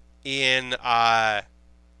in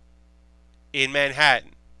Manhattan.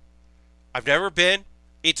 I've never been.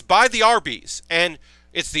 It's by the Arby's, and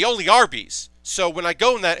it's the only Arby's. So when I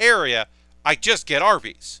go in that area, I just get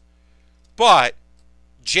Arby's. But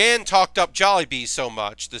Jan talked up Jollibee so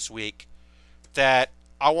much this week that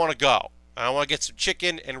I want to go. And I want to get some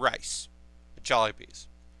chicken and rice at Jollibee's.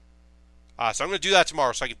 So I'm going to do that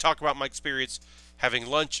tomorrow so I can talk about my experience having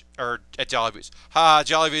lunch at Jollibee's.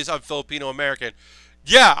 Jollibee's, I'm Filipino-American.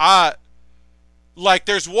 Yeah,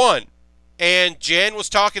 there's 1. And Jan was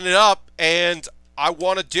talking it up, and I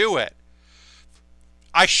want to do it.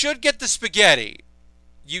 I should get the spaghetti.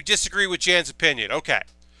 You disagree with Jan's opinion. Okay.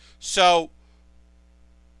 So,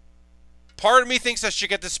 part of me thinks I should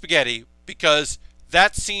get the spaghetti because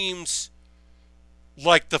that seems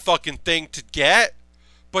like the fucking thing to get.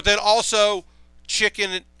 But then also,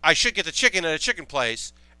 chicken, I should get the chicken at a chicken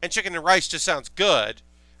place, and chicken and rice just sounds good.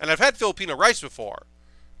 And I've had Filipino rice before.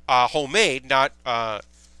 Homemade, not,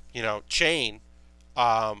 chain.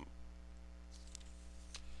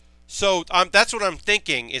 So that's what I'm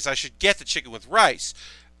thinking, is I should get the chicken with rice.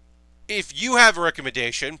 If you have a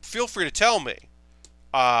recommendation, feel free to tell me.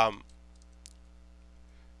 I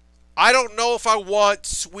don't know if I want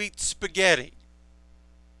sweet spaghetti.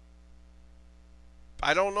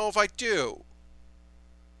 I don't know if I do.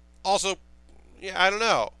 Also, yeah, I don't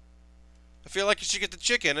know. I feel like you should get the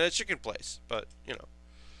chicken at a chicken place, but,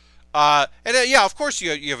 yeah, of course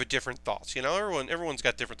you have a different thoughts, everyone's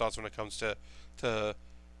got different thoughts when it comes to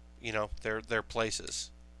their places.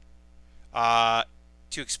 To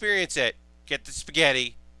experience it, get the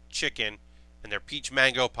spaghetti, chicken, and their peach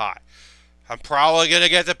mango pie. I'm probably going to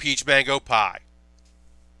get the peach mango pie.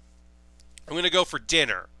 I'm going to go for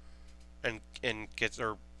dinner and get,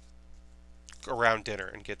 or around dinner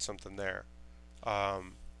and get something there.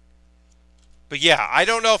 But yeah, I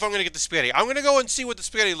don't know if I'm going to get the spaghetti. I'm going to go and see what the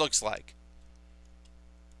spaghetti looks like.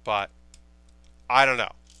 But I don't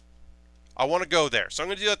know. I want to go there. So I'm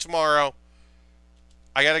going to do that tomorrow.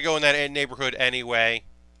 I got to go in that neighborhood anyway.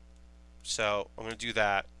 So I'm going to do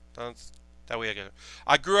that. That way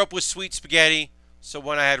I grew up with sweet spaghetti. So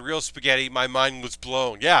when I had real spaghetti, my mind was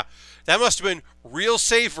blown. Yeah, that must have been real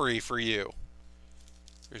savory for you.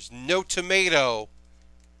 There's no tomato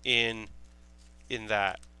in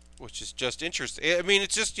that, which is just interesting. I mean,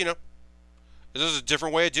 it's just, this is a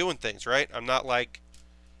different way of doing things, right? I'm not,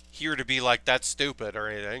 here to be, that's stupid or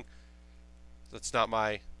anything. That's not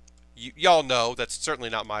my... Y'all know that's certainly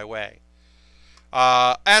not my way.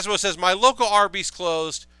 Asmo says, my local Arby's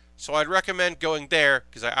closed, so I'd recommend going there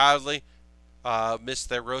because I oddly miss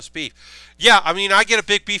their roast beef. Yeah, I mean, I get a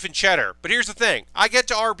big beef and cheddar. But here's the thing. I get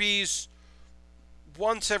to Arby's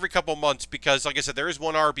once every couple months because, like I said, there is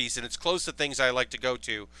one Arby's, and it's close to things I like to go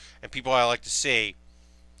to and people I like to see.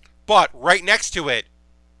 But right next to it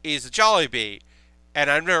is the Jollibee, and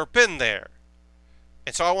I've never been there.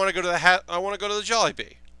 And so I want to go to the the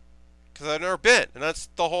Jollibee because I've never been, and that's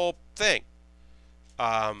the whole thing.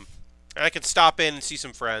 And I can stop in and see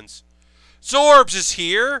some friends. Zorbs is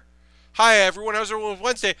here. Hi everyone, how's everyone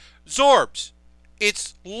Wednesday? Zorbs,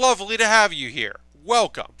 it's lovely to have you here.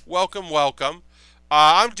 Welcome, welcome, welcome.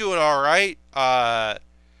 I'm doing all right. We're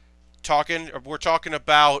talking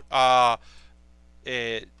about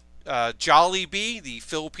Jollibee, the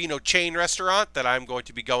Filipino chain restaurant that I'm going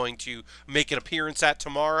to be going to make an appearance at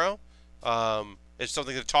tomorrow. It's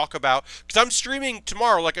something to talk about because I'm streaming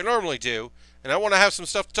tomorrow like I normally do, and I want to have some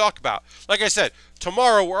stuff to talk about. Like I said,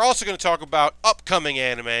 tomorrow we're also going to talk about upcoming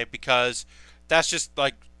anime because that's just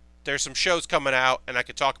like there's some shows coming out, and I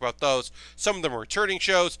can talk about those. Some of them are returning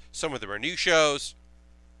shows, some of them are new shows.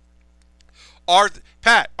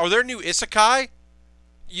 Pat, are there new Isekai?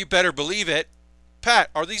 You better believe it. Pat,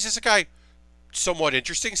 are these Isekai somewhat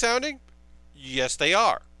interesting sounding? Yes, they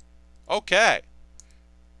are. Okay.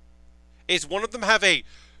 Is one of them have a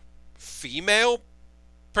female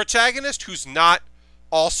protagonist who's not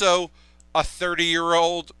also a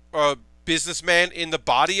 30-year-old businessman in the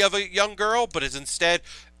body of a young girl, but is instead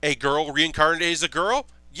a girl reincarnated as a girl?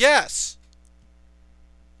 Yes.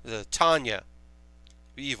 Tanya.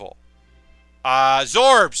 Evil.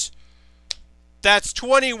 Zorbs. That's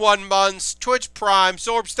 21 months. Twitch Prime.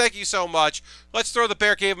 Zorbs, thank you so much. Let's throw the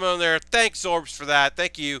Bear Cave on there. Thanks, Zorbs, for that.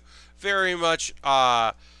 Thank you very much.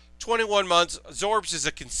 21 months. Zorbs is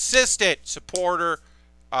a consistent supporter,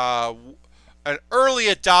 an early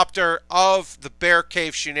adopter of the Bear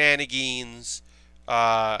Cave shenanigans.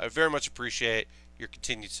 I very much appreciate your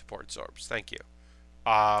continued support, Zorbs. Thank you.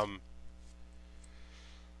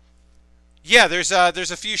 Yeah, there's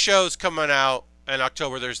a few shows coming out in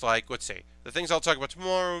October. There's like, let's see, the things I'll talk about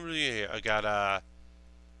tomorrow. Yeah, I got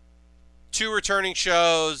 2 returning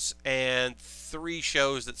shows and 3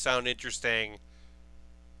 shows that sound interesting.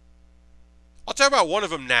 I'll talk about one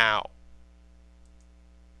of them now.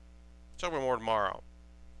 I'll talk about more tomorrow.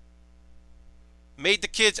 Made the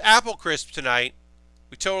kids apple crisp tonight.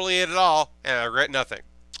 We totally ate it all, and I regret nothing.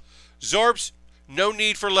 Zorbs, no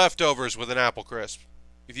need for leftovers with an apple crisp.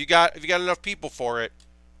 If you got enough people for it,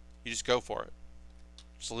 you just go for it.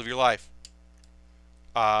 Just live your life.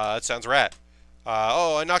 That sounds rad.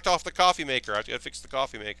 Oh, I knocked off the coffee maker. I gotta fix the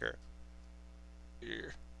coffee maker.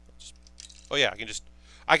 Here. Oh yeah,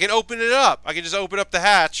 I can open it up. I can just open up the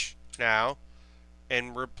hatch now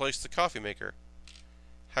and replace the coffee maker.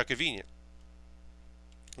 How convenient.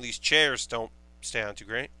 These chairs don't stand too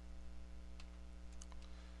great.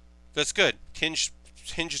 That's good. Hinge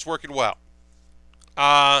is working well.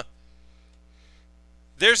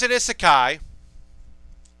 There's an Isekai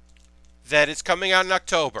that is coming out in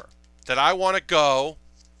October that I want to go.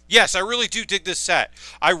 Yes, I really do dig this set.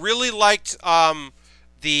 I really liked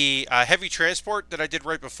the heavy transport that I did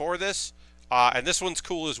right before this, and this one's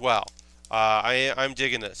cool as well. I'm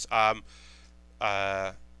digging this.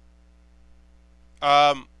 So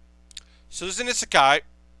there's an Isekai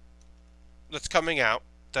that's coming out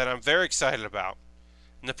that I'm very excited about.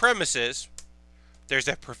 And the premise is there's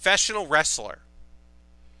a professional wrestler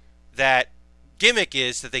that gimmick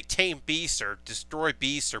is that they tame beasts or destroy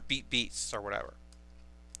beasts or beat beasts or whatever.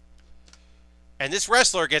 And this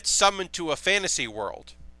wrestler gets summoned to a fantasy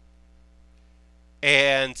world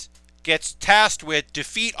and gets tasked with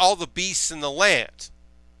defeat all the beasts in the land.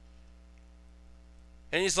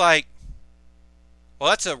 And he's like,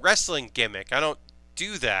 well, that's a wrestling gimmick. I don't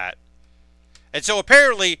do that. And so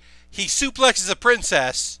apparently he suplexes a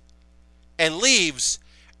princess and leaves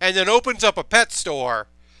and then opens up a pet store,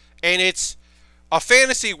 and it's a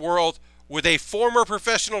fantasy world with a former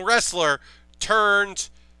professional wrestler turned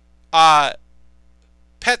pet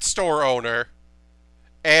store owner,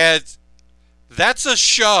 and that's a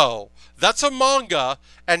show. That's a manga,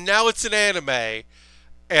 and now it's an anime, and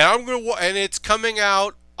and it's coming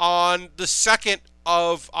out on the 2nd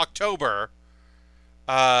of October,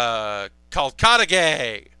 called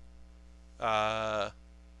Katage,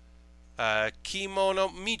 Kimono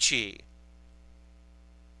Michi,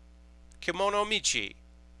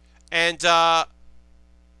 and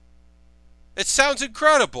it sounds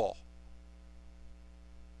incredible.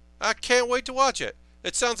 I can't wait to watch it.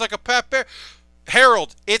 It sounds like a Pat Bear.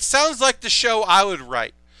 Harold, it sounds like the show I would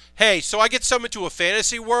write. Hey, so I get summoned to a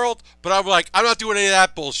fantasy world, but I'm like, I'm not doing any of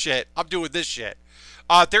that bullshit. I'm doing this shit.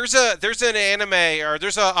 There's an anime, or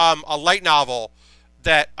there's a light novel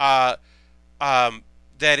that that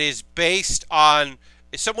is based on,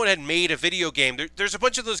 someone had made a video game. There's a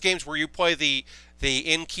bunch of those games where you play the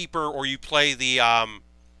innkeeper, or you play you're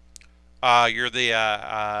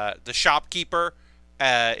the shopkeeper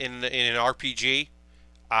in an RPG,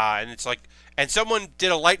 and it's like, and someone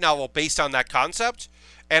did a light novel based on that concept,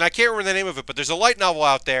 and I can't remember the name of it, but there's a light novel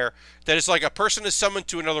out there that is like a person is summoned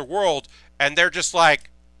to another world, and they're like,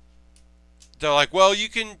 well, you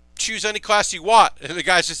can choose any class you want, and the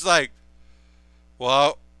guy's just like,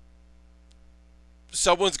 well,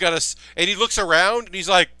 someone's got to, and he looks around and he's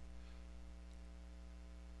like,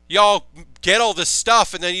 y'all get all this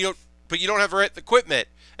stuff, and then but you don't have the right equipment.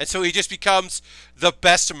 And so he just becomes the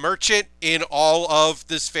best merchant in all of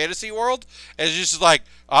this fantasy world. And it's just like,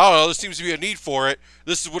 I don't know, there seems to be a need for it.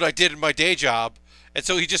 This is what I did in my day job. And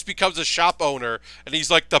so he just becomes a shop owner, and he's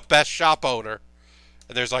like the best shop owner.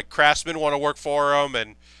 And there's like craftsmen want to work for him,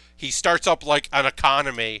 and he starts up like an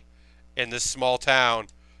economy in this small town.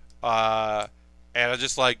 And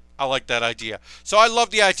I like that idea. So I love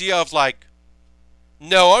the idea of like,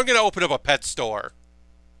 no, I'm going to open up a pet store.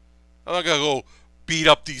 I'm not going to go beat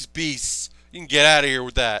up these beasts. You can get out of here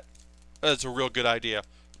with that. That's a real good idea.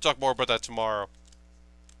 We'll talk more about that tomorrow.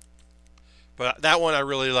 But that one I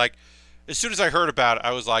really like. As soon as I heard about it,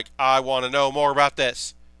 I was like, I want to know more about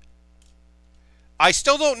this. I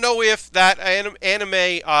still don't know if that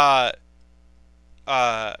anime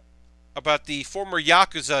about the former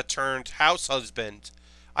Yakuza turned house husband,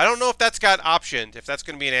 I don't know if that's got optioned, if that's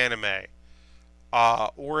going to be an anime,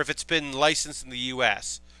 or if it's been licensed in the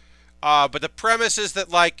U.S. But the premise is that,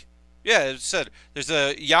 like, yeah, it said there's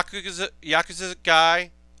a Yakuza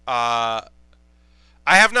guy. I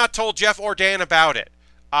have not told Jeff or Dan about it.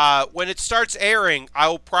 When it starts airing,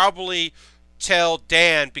 I'll probably tell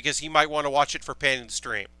Dan, because he might want to watch it for Pan and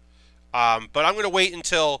Stream. But I'm going to wait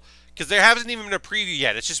until, because there hasn't even been a preview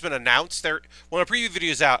yet. It's just been announced. When a preview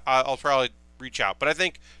video is out, I'll probably reach out. But I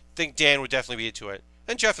think Dan would definitely be into it,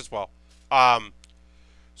 and Jeff as well.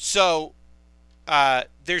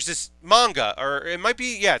 There's this manga, or it might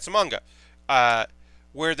be, yeah, it's a manga,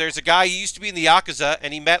 where there's a guy, he used to be in the Yakuza,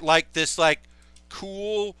 and he met like this like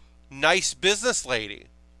cool, nice business lady,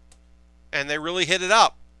 and they really hit it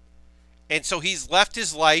up. And so he's left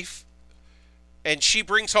his life, and she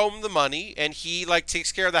brings home the money, and he like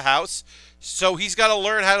takes care of the house. So he's got to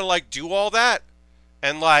learn how to like do all that,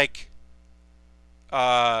 and like,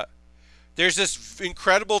 there's this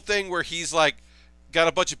incredible thing where he's like got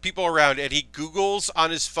a bunch of people around, and he Googles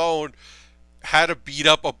on his phone how to beat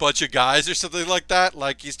up a bunch of guys or something like that.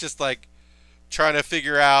 Like, he's just like trying to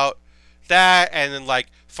figure out that, and then like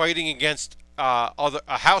fighting against other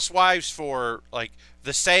housewives for like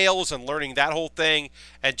the sales, and learning that whole thing,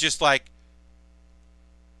 and just like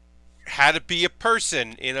how to be a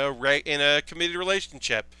person in a committed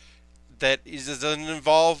relationship that doesn't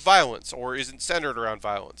involve violence or isn't centered around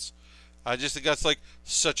violence. I just think that's like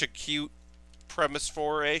such a cute premise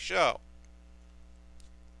for a show.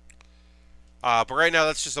 But right now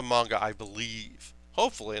that's just a manga, I believe.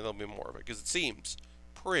 Hopefully there'll be more of it, because it seems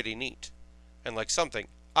pretty neat and like something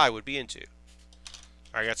I would be into.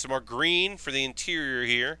 Alright, got some more green for the interior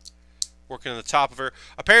here. Working on the top of her.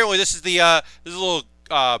 Apparently this is the little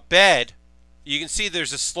bed. You can see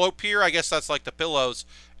there's a slope here. I guess that's like the pillows.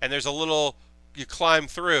 And there's a little, you climb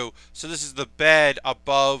through. So this is the bed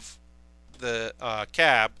above the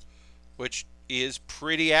cab, which is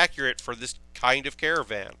pretty accurate for this kind of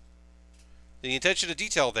caravan. The attention to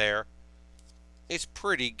detail there is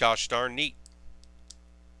pretty gosh darn neat.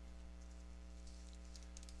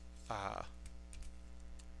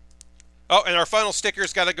 Oh, and our final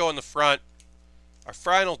sticker's got to go in the front. Our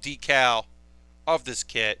final decal of this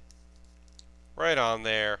kit. Right on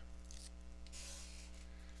there.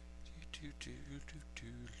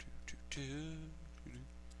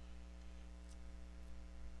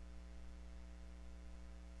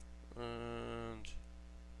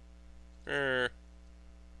 And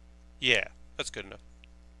yeah, that's good enough.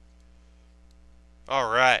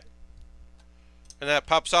 Alright. And that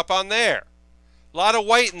pops up on there. A lot of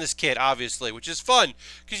white in this kit, obviously, which is fun.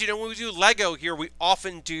 Because, you know, when we do Lego here, we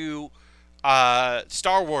often do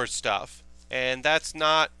Star Wars stuff. And that's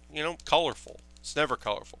not, you know, colorful. It's never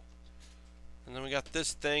colorful. And then we got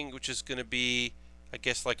this thing, which is going to be, I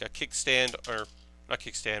guess, like a kickstand, or not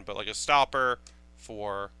kickstand, but like a stopper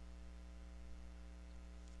for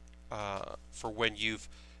when you've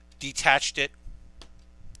detached it.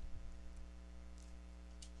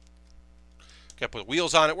 Gotta put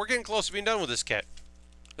wheels on it. We're getting close to being done with this kit.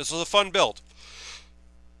 This was a fun build.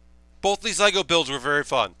 Both these Lego builds were very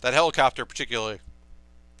fun. That helicopter particularly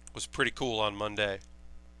was pretty cool on Monday.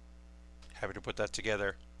 Happy to put that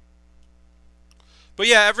together. But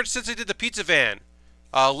yeah, ever since I did the pizza van,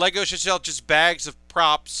 Lego should sell just bags of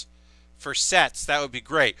props for sets. That would be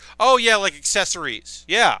great. Oh yeah, like accessories.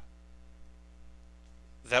 Yeah.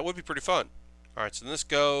 That would be pretty fun. Alright, so this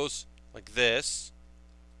goes like this.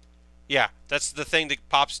 Yeah, that's the thing that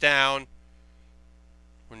pops down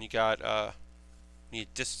when you got, you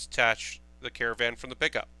disattach the caravan from the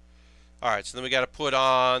pickup. Alright, so then we got to put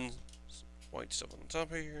on white stuff on the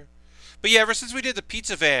top here. But yeah, ever since we did the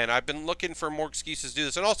pizza van, I've been looking for more excuses to do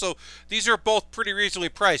this. And also, these are both pretty reasonably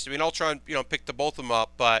priced. I mean, I'll try and, pick the both of them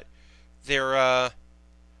up, but they're,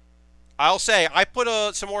 I'll say, I put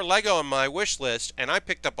some more Lego on my wish list, and I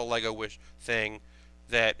picked up a Lego wish thing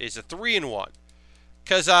that is a 3-in-1.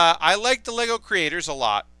 Because I like the Lego creators a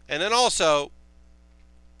lot. And then also,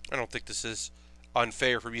 I don't think this is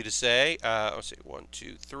unfair for me to say. Let's see, 1,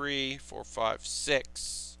 2, 3, 4, 5,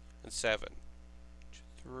 6, and 7.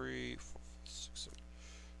 2, 3, 4, 6, 7.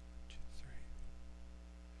 2,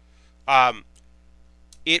 3.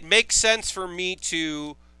 It makes sense for me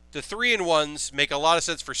to... The 3-in-1s make a lot of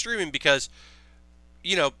sense for streaming because,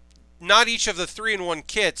 not each of the 3-in-1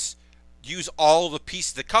 kits use all the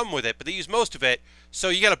pieces that come with it, but they use most of it. So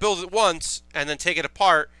you got to build it once and then take it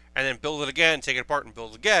apart and then build it again, take it apart and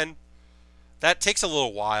build it again. That takes a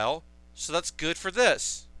little while, so that's good for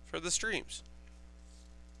this, for the streams.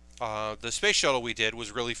 The space shuttle we did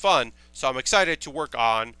was really fun, so I'm excited to work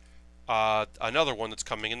on another one that's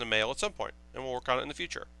coming in the mail at some point, and we'll work on it in the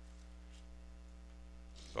future.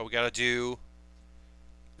 But we got to do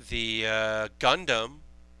the Gundam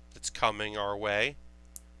that's coming our way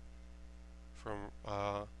from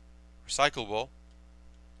Recyclable.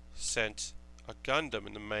 Sent a Gundam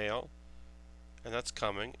in the mail, and that's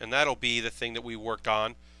coming, and that'll be the thing that we work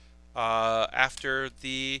on after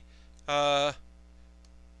the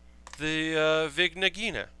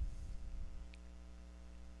Vigna-Ghina,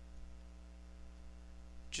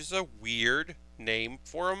 which is a weird name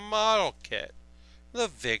for a model kit. The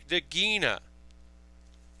Vigna-Ghina.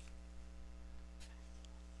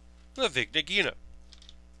 The Vigna-Ghina.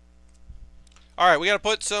 Alright, we gotta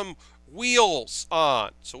put some wheels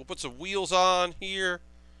on. So we'll put some wheels on here.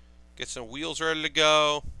 Get some wheels ready to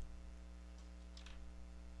go.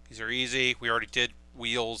 These are easy. We already did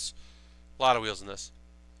wheels. A lot of wheels in this.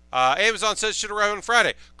 Amazon says it should arrive on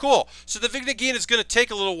Friday. Cool. So the Vigna-Ghina is going to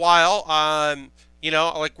take a little while.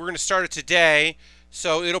 Like we're going to start it today.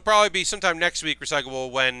 So it'll probably be sometime next week,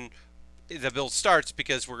 Recyclable, when the build starts,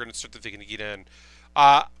 because we're going to start the Vigna-Ghina.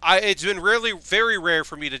 It's been very rare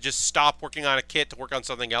for me to just stop working on a kit to work on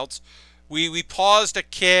something else. We paused a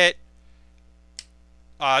kit.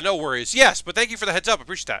 No worries. Yes, but thank you for the heads up. I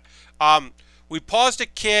appreciate that. We paused a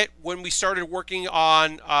kit when we started working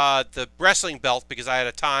on the wrestling belt because I had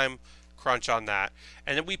a time crunch on that.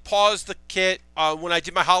 And then we paused the kit when I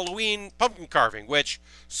did my Halloween pumpkin carving, which,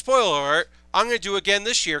 spoiler alert, I'm going to do again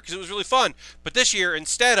this year because it was really fun. But this year,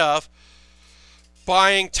 instead of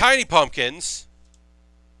buying tiny pumpkins,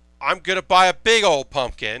 I'm going to buy a big old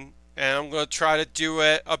pumpkin, and I'm going to try to do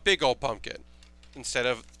a big old pumpkin instead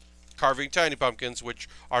of carving tiny pumpkins, which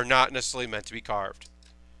are not necessarily meant to be carved.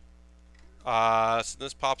 So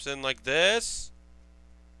this pops in like this.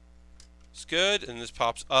 It's good. And this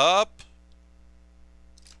pops up.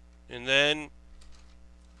 And then,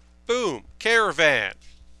 boom, caravan.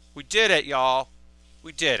 We did it, y'all.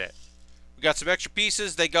 We did it. We got some extra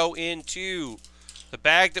pieces. They go into the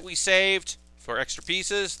bag that we saved for extra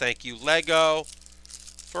pieces. Thank you, Lego,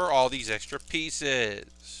 for all these extra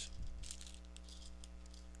pieces.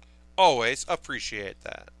 Always appreciate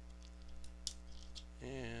that.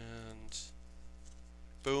 And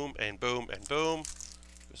boom, and boom, and boom.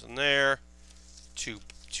 Goes in there. Two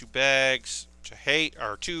bags, which I hate,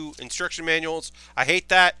 or 2 instruction manuals. I hate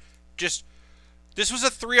that. This was a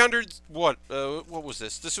 300, what was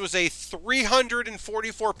this? This was a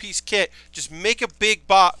 344 piece kit. Just make a big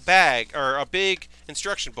bag, or a big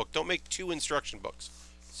instruction book. Don't make 2 instruction books.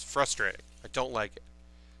 It's frustrating. I don't like it.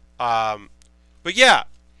 But yeah,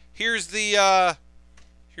 here's the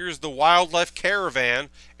wildlife caravan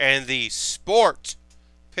and the sport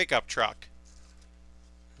pickup truck.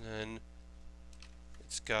 And then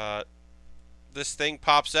it's got, this thing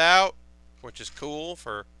pops out, which is cool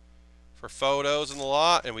for photos and the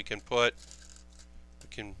lot, and we can put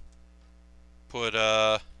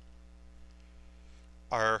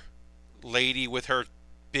our lady with her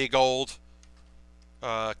big old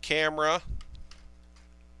camera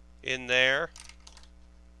in there.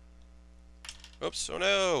 Oops, oh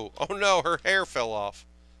no. Oh no, her hair fell off.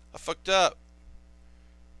 I fucked up.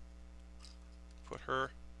 Put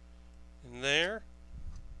her in there.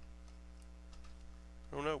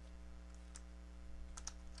 Oh no.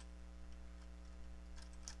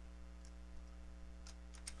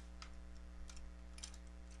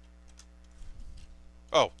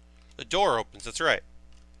 Oh, the door opens, that's right.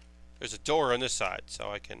 There's a door on this side,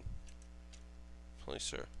 so I can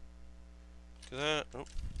place her. Look at that. Oh.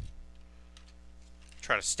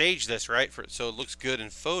 Try to stage this, right, so it looks good in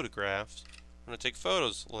photographs. I'm going to take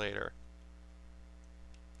photos later.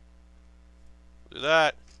 Do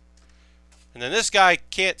that. And then this guy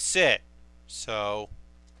can't sit, so,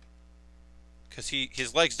 because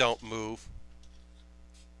his legs don't move.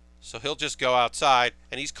 So he'll just go outside,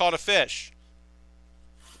 and he's caught a fish.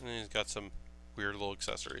 And he's got some weird little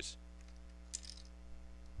accessories.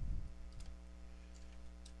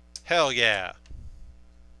 Hell yeah.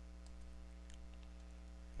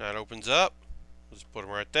 That opens up. We'll just put him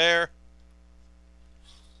right there.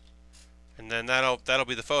 And then that'll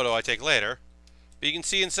be the photo I take later. But you can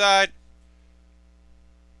see inside.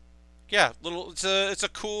 Yeah, this is a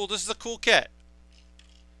cool kit.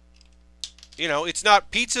 You know, it's not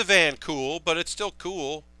pizza van cool, but it's still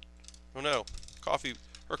cool. Oh no.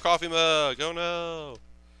 Her coffee mug. Oh no.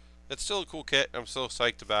 It's still a cool kit. I'm so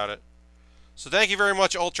psyched about it. So thank you very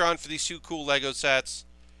much, Ultron, for these 2 cool Lego sets.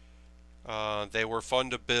 They were fun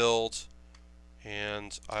to build,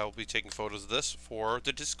 and I'll be taking photos of this for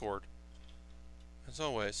the Discord, as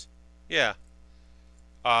always. Yeah.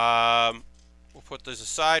 We'll put this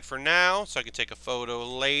aside for now, so I can take a photo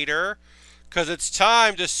later, because it's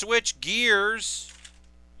time to switch gears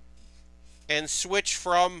and switch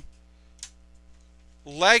from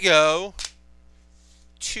Lego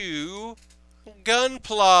to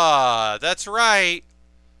Gunpla. That's right.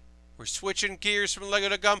 We're switching gears from Lego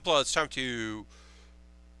to Gunpla. It's time to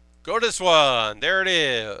go to this one. There it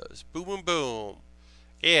is. Boom, boom, boom.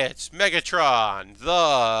 It's Megatron,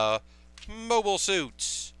 the mobile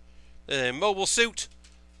suit. The mobile suit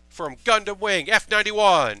from Gundam Wing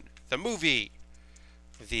F91, the movie.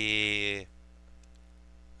 The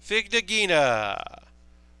Vigna-Ghina.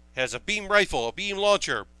 Has a beam rifle, a beam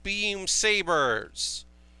launcher, beam sabers.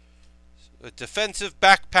 A defensive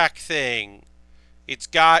backpack thing. It's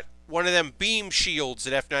got one of them beam shields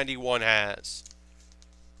that F91 has.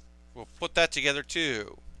 We'll put that together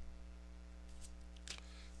too.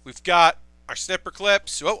 We've got our snipper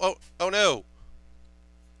clips. Oh no.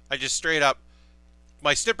 I just straight up,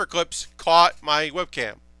 my snipper clips caught my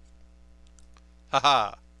webcam.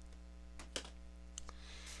 Haha.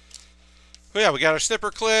 But yeah, we got our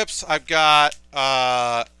snipper clips. I've got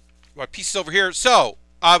my pieces over here. So,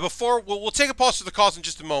 before, we'll take a pause for the cause in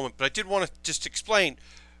just a moment, but I did want to just explain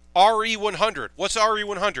RE100. What's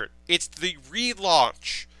RE100? It's the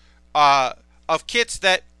relaunch of kits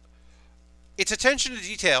that, it's attention to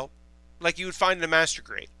detail like you would find in a Master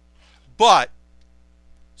Grade. But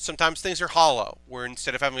sometimes things are hollow, where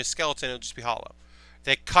instead of having a skeleton, it'll just be hollow.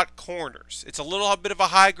 They cut corners. It's a little bit of a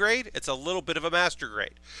high grade. It's a little bit of a Master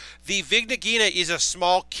Grade. The Vigna-Ghina is a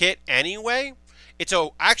small kit anyway. It's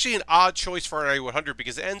actually an odd choice for an RE100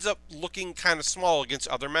 because it ends up looking kind of small against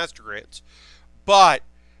other Master Grades. But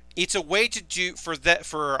it's a way to do for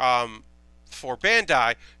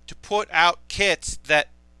Bandai to put out kits that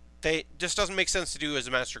they just doesn't make sense to do as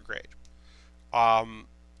a Master Grade.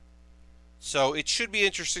 So it should be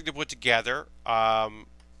interesting to put together.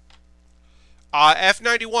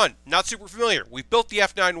 F91, not super familiar. We built the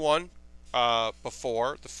F91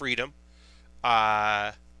 before, the Freedom.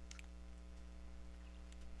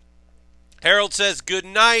 Harold says, good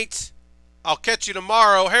night. I'll catch you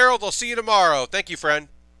tomorrow. Harold, I'll see you tomorrow. Thank you, friend.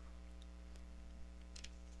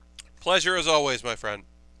 Pleasure as always, my friend.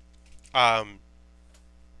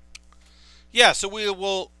 Yeah, so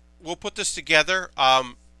we'll put this together.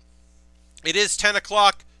 It is 10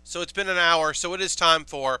 o'clock, so it's been an hour, so it is time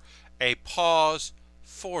for a pause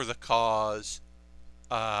for the cause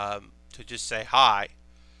to just say hi.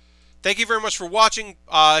 Thank you very much for watching.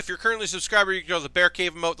 If you're currently a subscriber, you can go to the Bear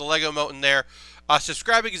Cave emote, the Lego emote in there.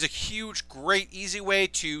 Subscribing is a huge, great, easy way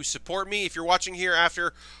to support me. If you're watching here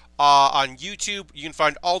after on YouTube, you can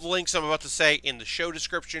find all the links I'm about to say in the show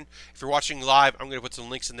description. If you're watching live, I'm going to put some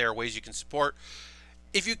links in there, ways you can support.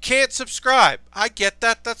 If you can't subscribe, I get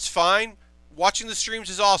that. That's fine. Watching the streams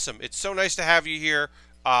is awesome. It's so nice to have you here.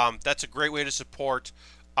 That's a great way to support.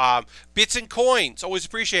 Bits and coins, always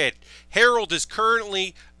appreciated. Harold is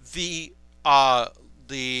currently the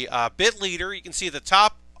bit leader. You can see at the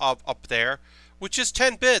top up there, which is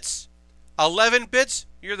 10 bits. 11 bits,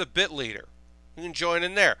 you're the bit leader. You can join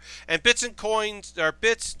in there. And bits and coins, or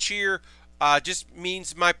bits cheer Just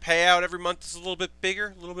means my payout every month is a little bit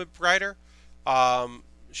bigger, a little bit brighter.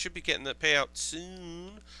 Should be getting the payout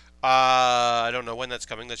soon. I don't know when that's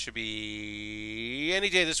coming. That should be any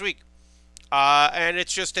day this week. And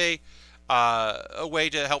it's just a way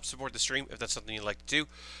to help support the stream if that's something you'd like to do.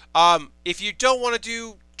 If you don't want to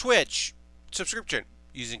do Twitch subscription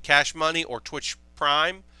using Cash Money or Twitch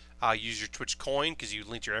Prime, use your Twitch coin because you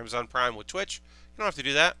linked your Amazon Prime with Twitch. You don't have to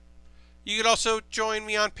do that. You could also join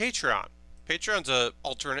me on Patreon. Patreon's an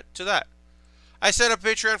alternate to that. I set up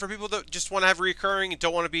Patreon for people that just want to have recurring and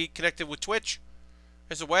don't want to be connected with Twitch.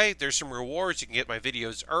 There's a way. There's some rewards. You can get my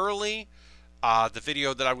videos early. The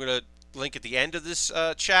video that I'm going to link at the end of this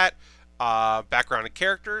chat, background and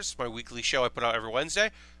characters, my weekly show I put out every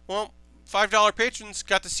Wednesday. Well, $5 patrons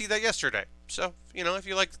got to see that yesterday. So, you know, if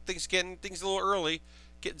you like getting things a little early,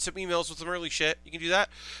 getting some emails with some early shit, you can do that.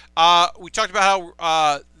 We talked about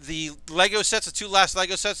how the Lego sets, the two last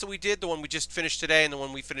Lego sets that we did, the one we just finished today and the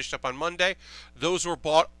one we finished up on Monday, those were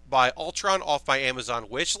bought by Ultron off my Amazon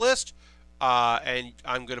wish list. And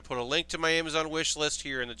I'm going to put a link to my Amazon wish list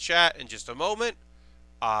here in the chat in just a moment.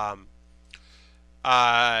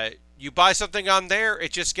 You buy something on there,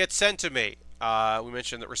 it just gets sent to me. We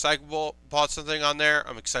mentioned that Recyclable bought something on there.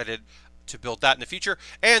 I'm excited to build that in the future.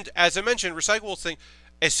 And as I mentioned, Recyclable thing,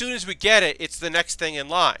 as soon as we get it, it's the next thing in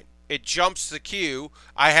line. It jumps the queue.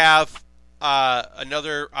 I have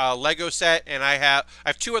another Lego set, and I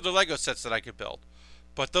have two other Lego sets that I could build.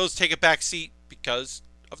 But those take a back seat because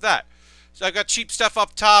of that. So I've got cheap stuff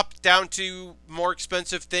up top, down to more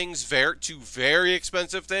expensive things, to very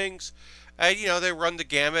expensive things. You know, they run the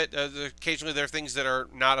gamut. Occasionally there are things that are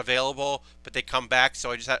not available, but they come back,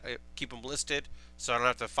 so I just have to keep them listed so I don't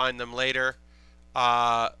have to find them later.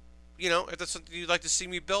 You know, if that's something you'd like to see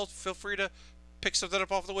me build, feel free to pick something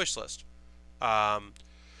up off the wish list. I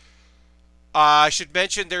should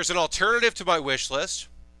mention there's an alternative to my wish list,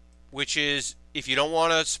 which is if you don't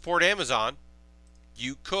want to support Amazon,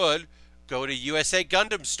 you could go to USA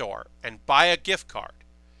Gundam Store and buy a gift card.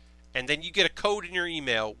 And then you get a code in your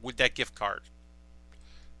email with that gift card.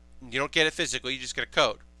 You don't get it physically, you just get a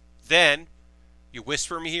code. Then you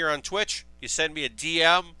whisper me here on Twitch, you send me a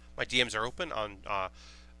DM, my DMs are open on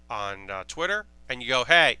Twitter, and you go,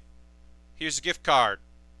 hey, here's a gift card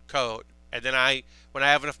code. And then when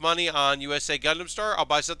I have enough money on USA Gundam Store, I'll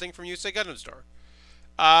buy something from USA Gundam Store.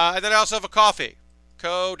 And then I also have a coffee.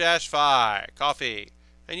 Co-fi coffee.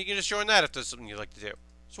 And you can just join that if there's something you'd like to do.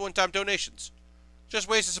 It's one-time donations. Just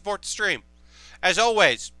ways to support the stream. As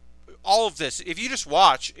always, all of this, if you just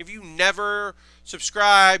watch, if you never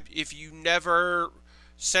subscribe, if you never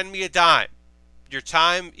send me a dime, your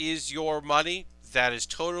time is your money. That is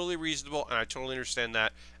totally reasonable, and I totally understand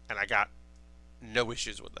that, and I got no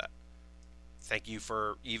issues with that. Thank you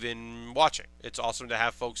for even watching. It's awesome to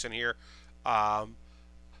have folks in here.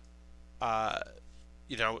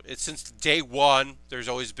 You know, since day one, there's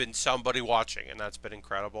always been somebody watching, and that's been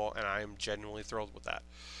incredible, and I am genuinely thrilled with that.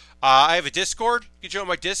 I have a Discord. You can join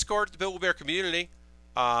my Discord, the Bill Bear community.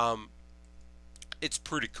 It's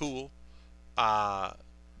pretty cool. I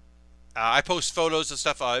post photos of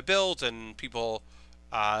stuff I build, and people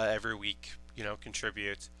every week, you know,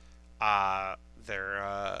 contribute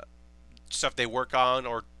their stuff they work on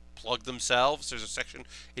or plug themselves. There's a section,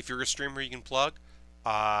 if you're a streamer, you can plug.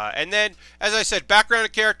 And then, as I said, background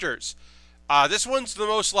and characters. This one's the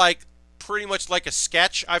most pretty much like a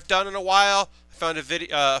sketch I've done in a while. I found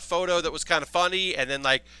a photo that was kind of funny, and then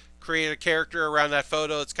created a character around that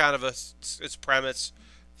photo. It's kind of its premise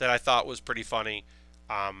that I thought was pretty funny,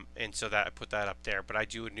 and so I put that up there. But I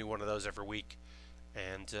do a new one of those every week,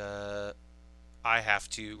 and I have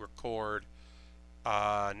to record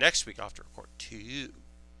next week. I have to record 2,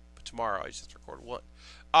 but tomorrow I just have to record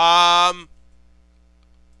 1.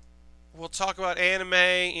 We'll talk about anime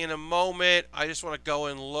in a moment. I just want to go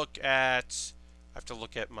and look at... I have to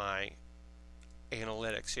look at my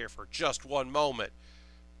analytics here for just one moment.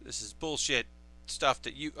 This is bullshit stuff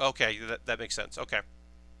that you... Okay, that makes sense. Okay.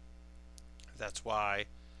 That's why...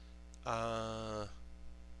 yeah,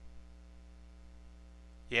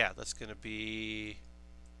 that's going to be...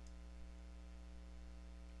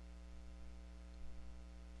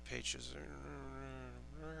 Pages...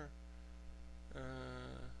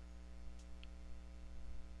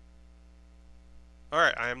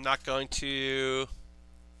 Alright, I am not going to...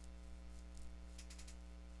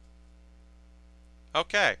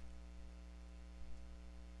 Okay.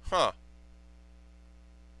 Huh.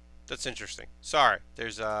 That's interesting. Sorry,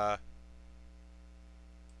 there's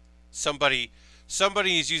somebody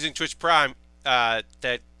is using Twitch Prime that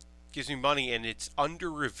gives me money, and it's under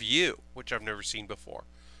review, which I've never seen before.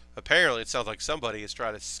 Apparently, it sounds like somebody is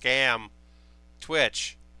trying to scam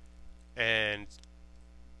Twitch and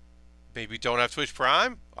maybe don't have Twitch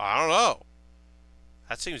Prime? I don't know.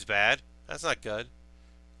 That seems bad. That's not good.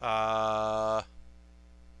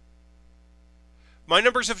 My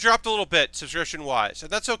numbers have dropped a little bit subscription-wise, and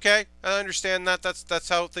that's okay. I understand that. That's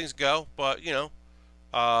how things go. But you know,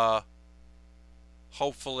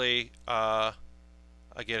 hopefully, I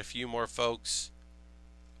get a few more folks,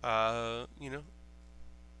 you know,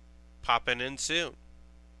 popping in soon.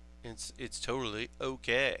 It's totally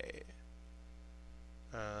okay.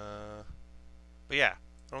 But yeah,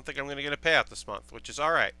 I don't think I'm gonna get a payout this month, which is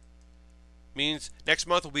all right. Means next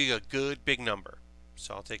month will be a good big number,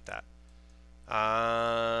 so I'll take that.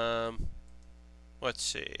 Let's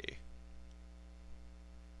see.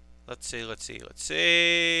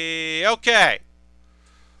 Okay.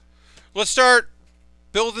 Let's start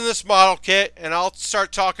building this model kit, and I'll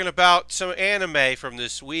start talking about some anime from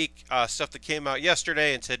this week. Stuff that came out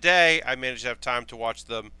yesterday and today. I managed to have time to watch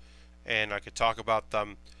them, and I could talk about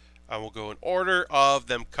them. I will go in order of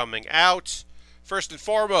them coming out. First and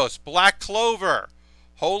foremost, Black Clover.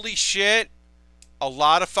 Holy shit. A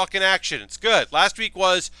lot of fucking action. It's good. Last week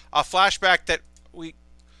was a flashback that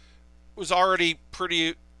was already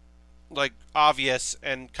pretty like obvious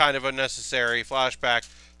and kind of unnecessary flashback.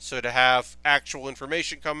 So to have actual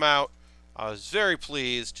information come out, I was very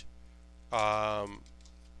pleased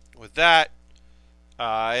with that.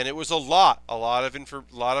 And it was a lot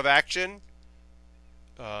of action.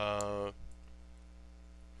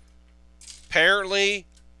 Apparently,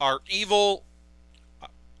 our evil,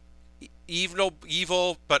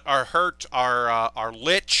 but our hurt, our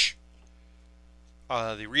lich,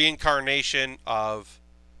 the reincarnation of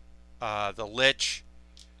the lich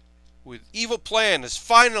with evil plan has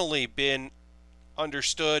finally been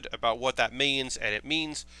understood about what that means, and it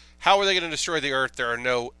means how are they going to destroy the earth? There are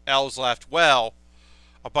no elves left. Well,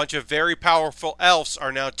 a bunch of very powerful elves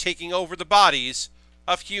are now taking over the bodies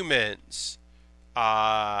of humans.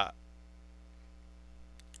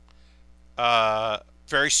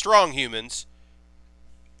 Very strong humans,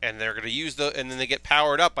 and they're going to use and then they get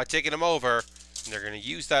powered up by taking them over, and they're going to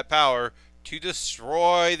use that power to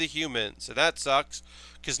destroy the humans. And that sucks,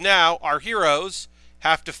 because now our heroes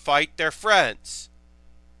have to fight their friends.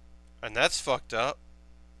 And that's fucked up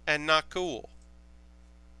and not cool.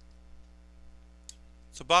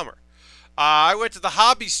 It's a bummer. I went to the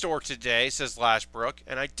hobby store today, says Lashbrook,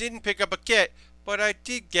 and I didn't pick up a kit, but I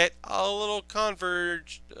did get a little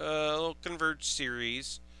Converge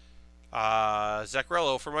series,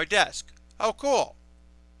 Zaccarello for my desk. Oh, cool.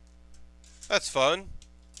 That's fun.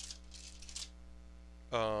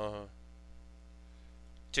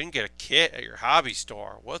 Didn't get a kit at your hobby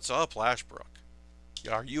store. What's up, Lashbrook?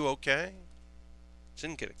 Are you okay?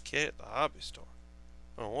 Didn't get a kit at the hobby store.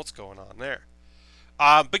 I don't know what's going on there.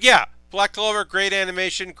 But yeah, Black Clover, great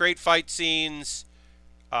animation, great fight scenes.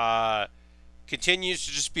 Continues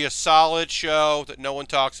to just be a solid show that no one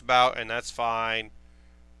talks about, and that's fine.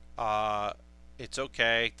 It's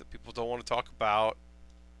okay that people don't want to talk about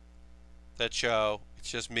that show. It's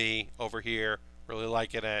just me over here really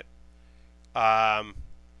liking it. I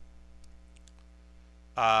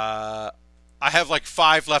have like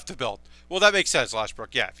 5 left to build. Well, that makes sense,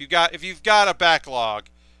 Lashbrook. Yeah, if you've got a backlog,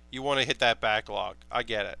 you want to hit that backlog. I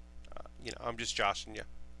get it. You know, I'm just joshing you.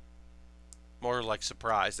 More like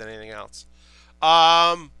surprised than anything else.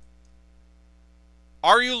 Are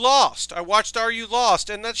You Lost? I watched Are You Lost,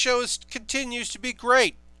 and that show continues to be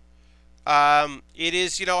great. It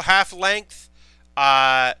is, you know, half length.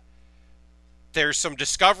 There's some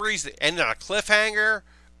discoveries that end on a cliffhanger.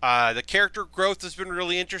 The character growth has been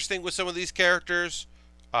really interesting with some of these characters.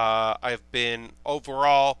 I've been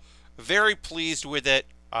overall very pleased with it.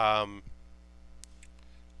 I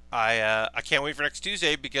can't wait for next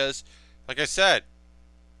Tuesday because, like I said,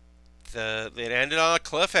 it ended on a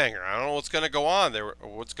cliffhanger. I don't know what's going to go on there.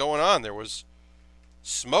 What's going on? There was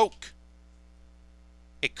smoke.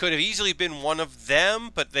 It could have easily been one of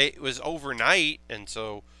them, but it was overnight, and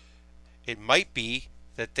so it might be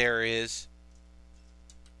that there is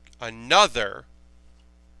another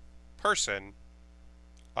person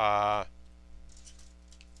on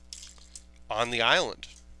the island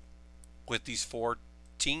with these 4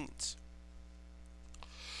 teens.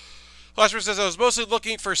 Lasper says, I was mostly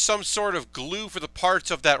looking for some sort of glue for the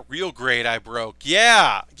parts of that real grade I broke.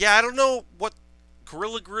 Yeah, I don't know what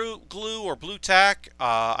Gorilla Glue or Blue Tack.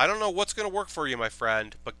 I don't know what's going to work for you, my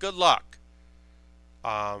friend, but good luck.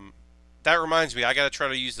 That reminds me, I got to try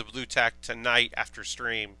to use the Blue Tack tonight after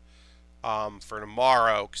stream for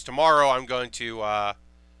tomorrow. Because tomorrow I'm going to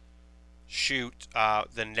shoot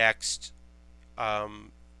the next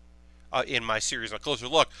in my series on Closer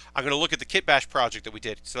Look, I'm going to look at the Kit Bash project that we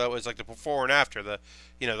did. So that was like the before and after, the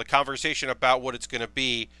the conversation about what it's going to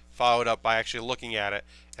be, followed up by actually looking at it.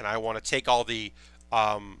 And I want to take all the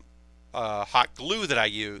hot glue that I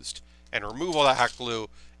used and remove all that hot glue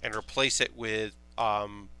and replace it with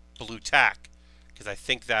blue tack, because I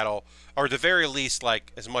think that'll, or at the very least,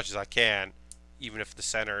 like as much as I can, even if the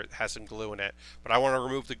center has some glue in it. But I want to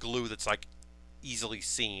remove the glue that's like easily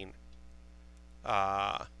seen.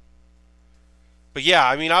 But yeah,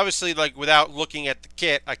 I mean, obviously, like without looking at the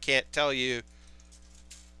kit, I can't tell you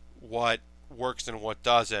what works and what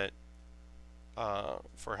doesn't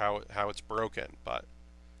for how it's broken. But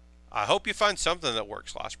I hope you find something that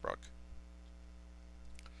works, Lostbrook.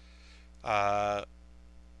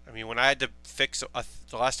 I mean, when I had to fix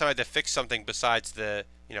the last time I had to fix something besides the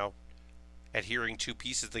adhering two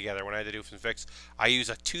pieces together, when I had to do some fix, I use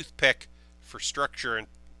a toothpick for structure and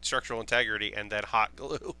structural integrity, and then hot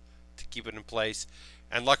glue to keep it in place.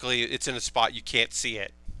 And luckily, it's in a spot you can't see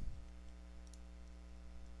it.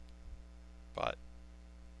 But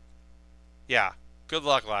yeah, good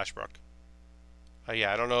luck, Lashbrook.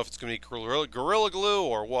 Yeah, I don't know if it's gonna be gorilla glue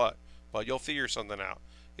or what, but you'll figure something out.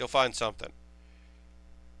 You'll find something.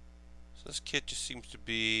 So this kit just seems to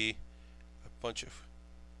be a bunch of,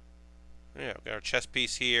 yeah, we got our chest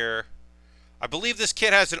piece here. I believe this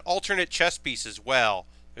kit has an alternate chest piece as well.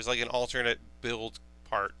 There's like an alternate build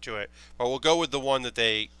part to it. But we'll go with the one that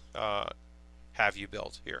they have you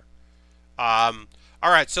build here.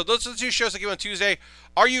 Alright, so those are the two shows that came on Tuesday.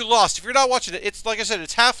 Are You Lost? If you're not watching it, it's like I said,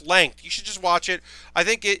 it's half length. You should just watch it. I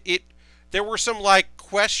think there were some like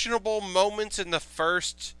questionable moments in the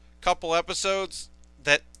first couple episodes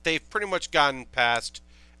that they've pretty much gotten past,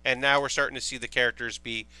 and now we're starting to see the characters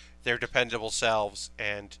be their dependable selves,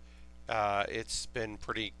 and it's been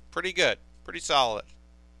pretty good, pretty solid.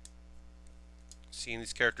 Seeing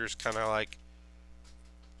these characters kind of like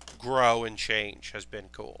grow and change has been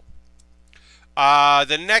cool.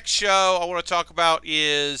 The next show I want to talk about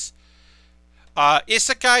is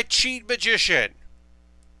Isekai Cheat Magician.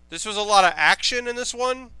 This was a lot of action in this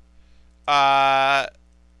one.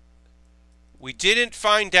 We didn't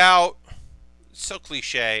find out, so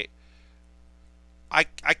cliche, I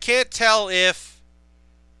can't tell if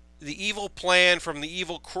the evil plan from the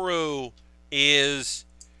evil crew is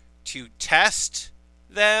to test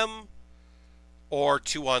them, or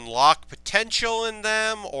to unlock potential in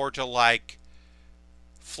them, or to like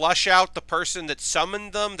flush out the person that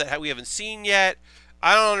summoned them that we haven't seen yet.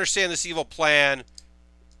 I don't understand this evil plan,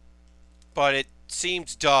 but it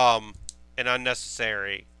seems dumb and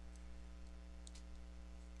unnecessary.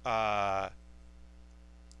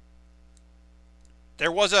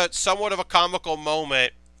 There was a somewhat of a comical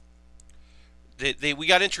moment. We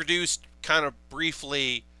got introduced kind of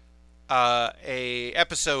briefly a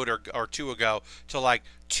episode or two ago to like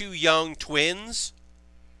two young twins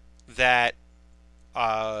that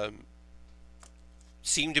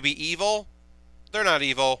seem to be evil. They're not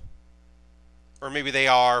evil, or maybe they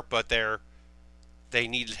are, but they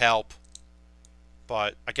needed help.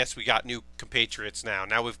 But I guess we got new compatriots now.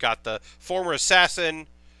 Now we've got the former assassin.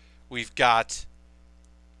 We've got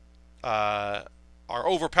our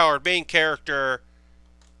overpowered main character.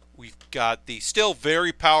 We've got the still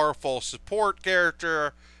very powerful support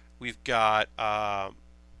character. We've got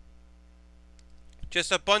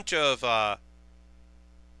just a bunch of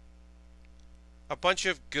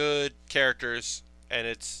good characters, and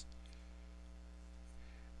it's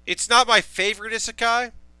not my favorite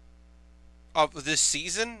isekai of this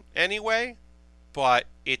season anyway, but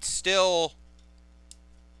it's still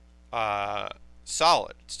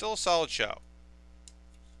solid. It's still a solid show.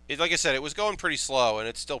 Like I said, it was going pretty slow, and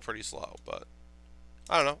it's still pretty slow, but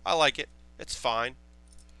I don't know. I like it. It's fine.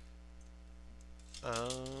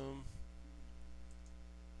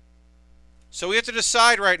 So we have to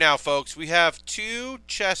decide right now, folks. We have two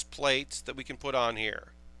chest plates that we can put on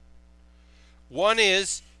here. One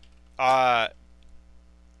is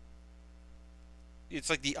it's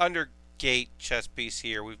like the undergate chest piece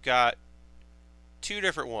here. We've got two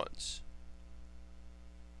different ones.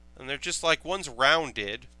 And they're just like, one's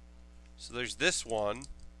rounded. So there's this one.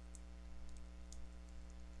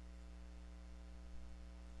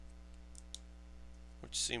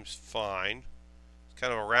 Which seems fine. It's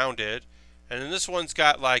kind of a rounded. And then this one's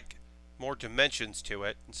got like more dimensions to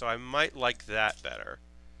it. And so I might like that better.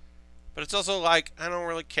 But it's also like, I don't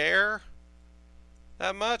really care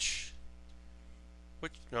that much.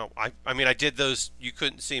 Which, no, I mean, I did those, you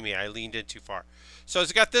couldn't see me. I leaned in too far. So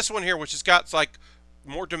it's got this one here, which has got like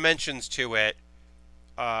more dimensions to it.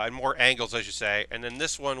 And more angles, I should say. And then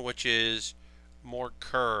this one, which is more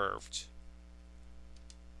curved.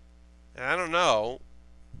 And I don't know.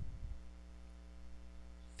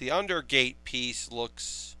 The undergate piece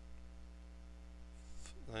looks...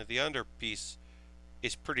 The under piece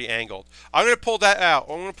is pretty angled. I'm going to pull that out.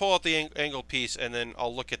 I'm going to pull out the angled piece, and then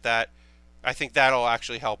I'll look at that. I think that'll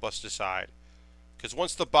actually help us decide. Because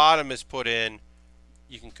once the bottom is put in,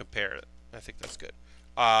 you can compare it. I think that's good.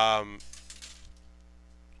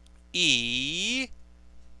 E16.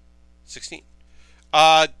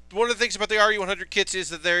 One of the things about the RE100 kits is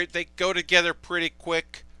that they go together pretty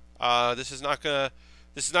quick. This is not gonna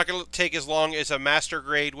take as long as a master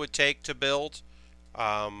grade would take to build.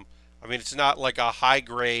 I mean, it's not like a high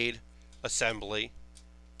grade assembly.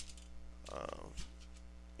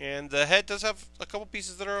 And the head does have a couple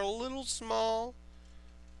pieces that are a little small.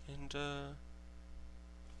 And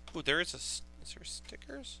ooh, is there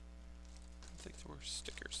stickers? I don't think there were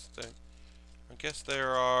stickers. I guess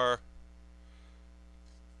there are.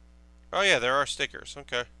 Oh yeah, there are stickers.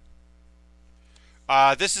 Okay.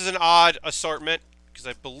 This is an odd assortment because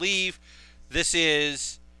I believe this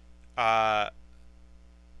is. Yeah,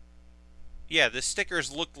 the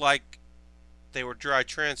stickers look like they were dry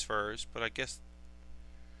transfers, but I guess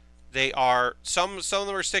they are. Some of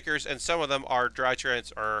them are stickers, and some of them are dry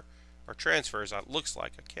transfers. It looks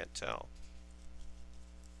like. I can't tell.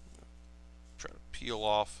 I'm trying to peel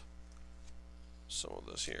off some of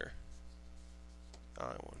this here.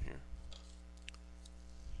 One here.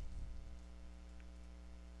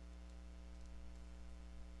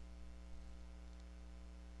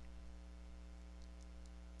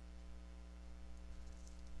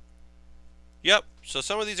 Yep, so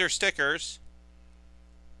some of these are stickers,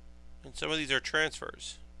 and some of these are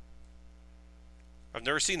transfers. I've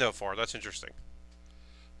never seen that before. That's interesting.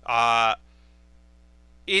 So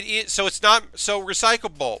it's not so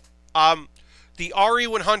recyclable. The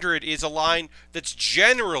RE100 is a line that's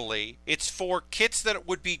generally, it's for kits that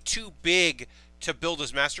would be too big to build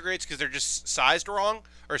as master grades because they're just sized wrong,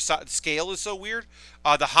 or scale is so weird.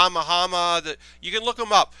 The Hama, you can look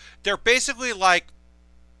them up. They're basically like,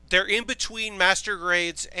 they're in between master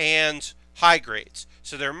grades and high grades.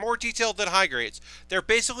 So they're more detailed than high grades. They're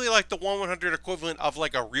basically like the 1/100 equivalent of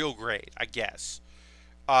like a real grade, I guess.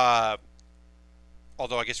 Although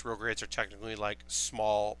I guess real grades are technically like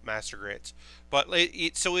small master grades. But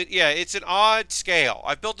yeah, it's an odd scale.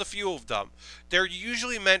 I've built a few of them. They're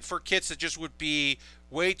usually meant for kits that just would be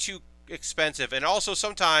way too expensive, and also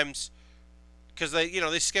sometimes because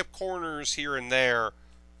they skip corners here and there.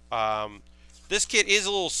 This kit is a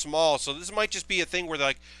little small, so this might just be a thing where,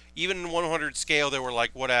 like, even in 100 scale, they were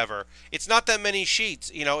like, whatever. It's not that many sheets,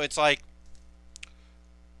 it's like,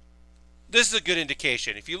 this is a good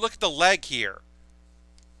indication. If you look at the leg here,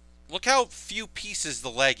 look how few pieces the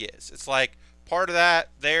leg is. It's like, part of that,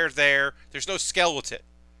 there's no skeleton.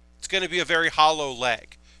 It's going to be a very hollow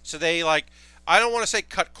leg. So they, like, I don't want to say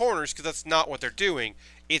cut corners, because that's not what they're doing.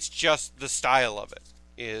 It's just the style of it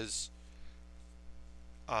is,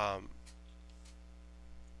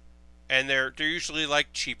 and they're usually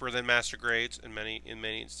like cheaper than master grades in many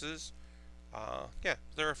instances. Yeah,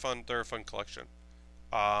 they're a fun collection.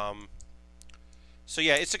 So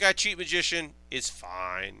yeah, Isekai Cheat Magician is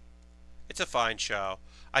fine. It's a fine show.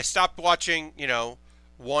 I stopped watching,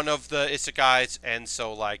 one of the Isekais, and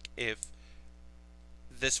so like if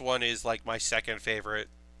this one is like my second favorite,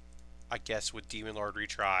 I guess with Demon Lord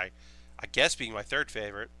Retry, I guess being my third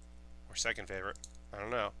favorite or second favorite, I don't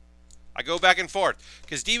know. I go back and forth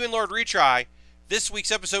because Demon Lord Retry, this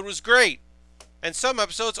week's episode was great, and some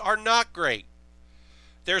episodes are not great.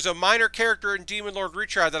 There's a minor character in Demon Lord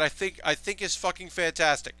Retry that I think is fucking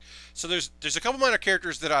fantastic. So there's a couple minor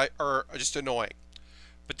characters that are just annoying,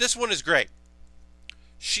 but this one is great.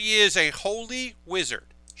 She is a holy wizard.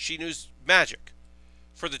 She knows magic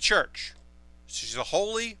for the church. She's a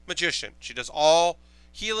holy magician. She does all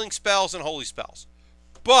healing spells and holy spells,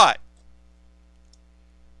 but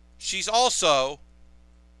she's also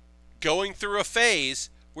going through a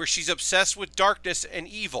phase where she's obsessed with darkness and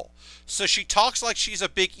evil. So she talks like she's a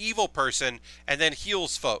big evil person and then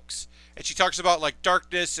heals folks. And she talks about like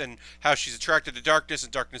darkness and how she's attracted to darkness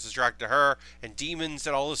and darkness is attracted to her and demons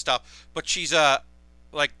and all this stuff. But she's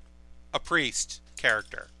like a priest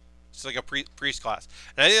character. She's like a priest class.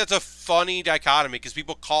 And I think that's a funny dichotomy because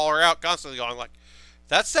people call her out constantly going like,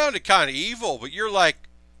 that sounded kind of evil, but you're like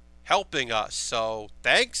helping us, so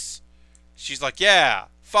thanks. She's like, yeah,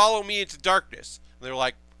 follow me into darkness. And they're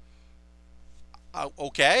like,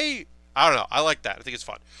 okay. I don't know. I like that. I think it's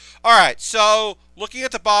fun. All right, so looking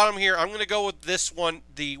at the bottom here, I'm going to go with this one,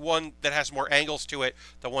 the one that has more angles to it,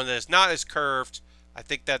 the one that is not as curved. I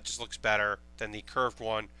think that just looks better than the curved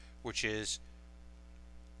one, which is,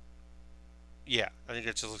 yeah, I think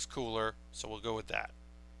it just looks cooler, so we'll go with that.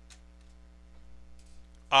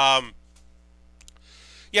 Um,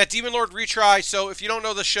 yeah, Demon Lord Retry. So if you don't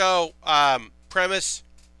know the show, premise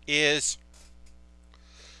is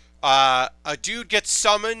a dude gets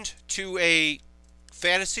summoned to a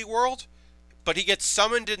fantasy world, but he gets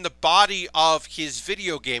summoned in the body of his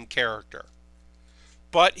video game character.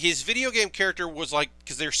 But his video game character was like,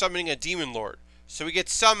 because they're summoning a Demon Lord. So he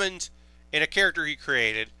gets summoned in a character he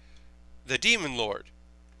created, the Demon Lord.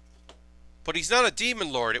 But he's not a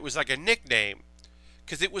Demon Lord, it was like a nickname.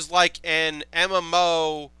 Because it was like an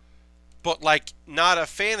MMO, but like not a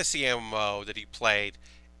fantasy MMO that he played.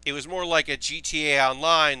 It was more like a GTA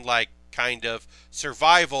Online, like kind of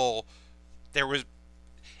survival. There was,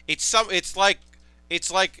 it's like a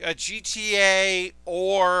GTA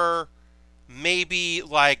or maybe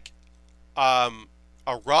like a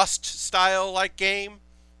Rust style like game,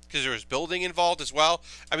 because there was building involved as well.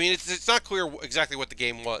 I mean, it's not clear exactly what the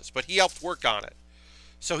game was, but he helped work on it.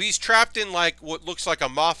 So he's trapped in like what looks like a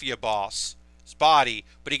mafia boss's body,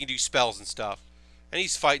 but he can do spells and stuff. And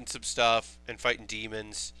he's fighting some stuff and fighting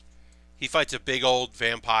demons. He fights a big old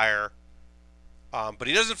vampire, but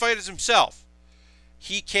he doesn't fight as himself.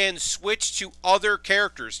 He can switch to other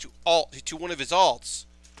characters, to one of his alts.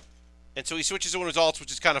 And so he switches to one of his alts,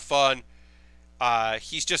 which is kind of fun.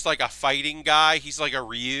 He's just like a fighting guy. He's like a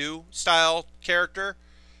Ryu style character.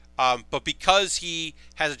 But because he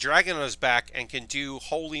has a dragon on his back and can do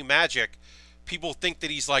holy magic, people think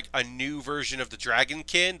that he's like a new version of the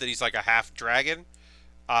Dragonkin, that he's like a half dragon.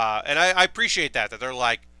 And I appreciate that they're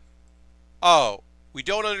like, oh, we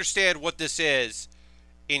don't understand what this is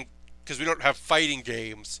because we don't have fighting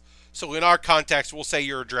games. So in our context, we'll say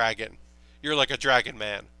you're a dragon. You're like a dragon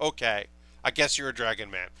man. Okay. I guess you're a dragon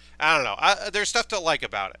man. I don't know. There's stuff to like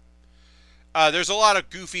about it. There's a lot of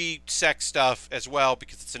goofy sex stuff as well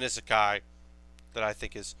because it's an Isekai that I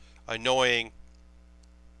think is annoying.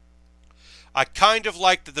 I kind of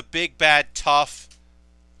like that the big bad tough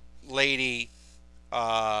lady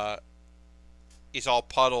is all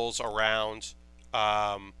puddles around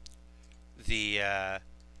the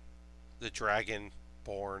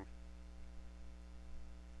Dragonborn,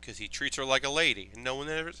 because he treats her like a lady, and no one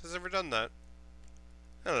has ever done that.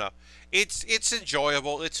 I don't know. It's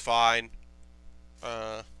enjoyable. It's fine.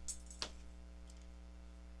 I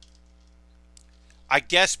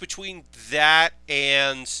guess between that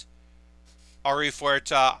and Ari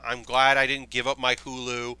Fuerta, I'm glad I didn't give up my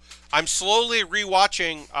Hulu. I'm slowly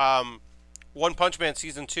rewatching One Punch Man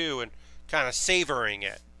Season 2 and kind of savoring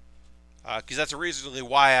it. Because that's originally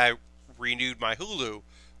why I renewed my Hulu,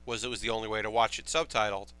 was it was the only way to watch it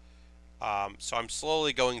subtitled. So I'm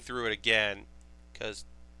slowly going through it again, because,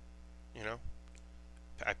 you know,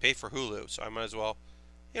 I pay for Hulu, so I might as well,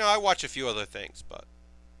 I watch a few other things, but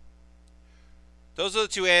those are the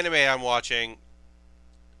two anime I'm watching.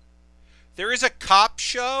 There is a cop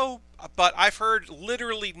show, but I've heard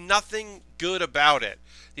literally nothing good about it.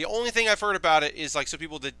 The only thing I've heard about it is like some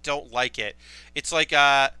people that don't like it. It's like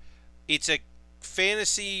it's a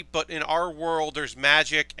fantasy, but in our world there's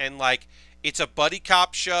magic, and like it's a buddy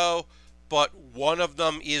cop show, but one of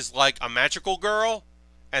them is like a magical girl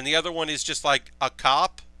and the other one is just like a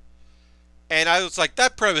cop. And I was like,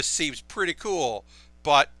 that premise seems pretty cool,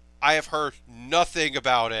 but I have heard nothing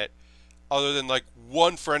about it other than like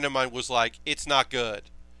one friend of mine was like, it's not good.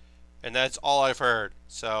 And that's all I've heard.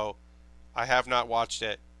 So I have not watched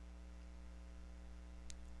it.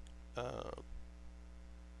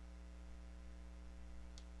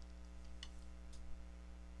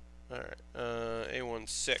 Alright.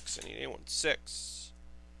 A16. I need A16.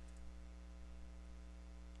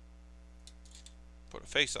 Put a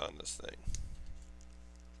face on this thing.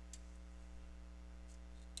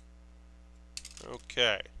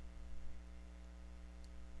 Okay.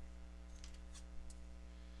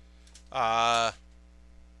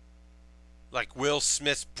 Like Will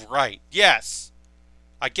Smith's Bright. Yes.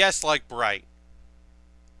 I guess like Bright.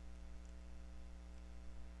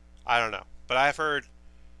 I don't know. But I've heard,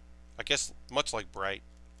 I guess much like Bright,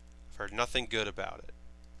 I've heard nothing good about it.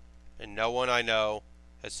 And no one I know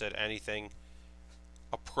has said anything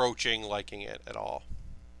approaching liking it at all.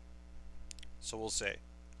 So we'll see.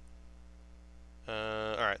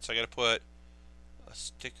 Alright, so I gotta put a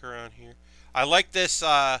sticker on here. I like this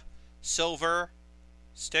silver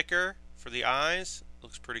sticker for the eyes.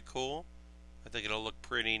 Looks pretty cool. I think it'll look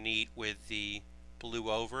pretty neat with the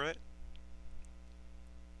blue over it.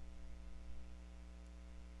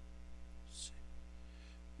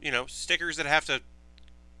 Stickers that have to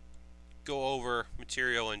go over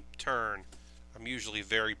material and turn, I'm usually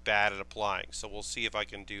very bad at applying. So we'll see if I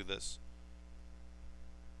can do this.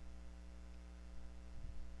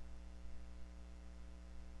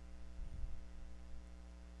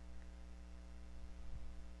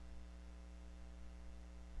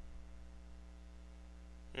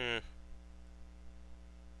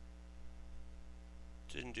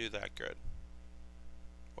 didn't do that good.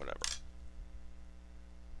 Whatever.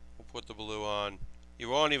 We'll put the blue on. You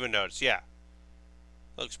won't even notice. Yeah.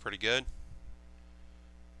 Looks pretty good.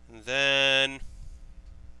 And then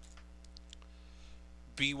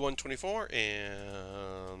B124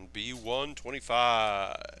 and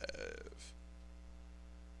B125.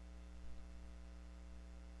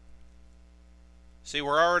 See,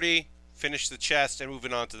 we're already finished the chest and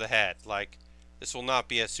moving on to the head. Like, this will not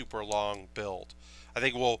be a super long build. I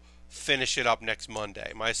think we'll finish it up next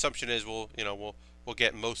Monday. My assumption is we'll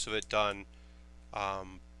get most of it done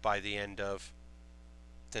by the end of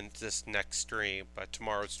this next stream, by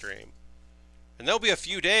tomorrow's stream. And there'll be a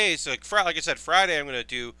few days, like I said, Friday I'm going to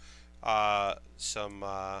do some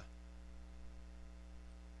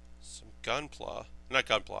Gunpla. Not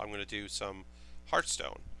Gunpla, I'm going to do some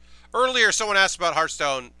Hearthstone. Earlier, someone asked about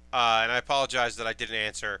Hearthstone, and I apologize that I didn't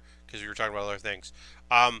answer because we were talking about other things.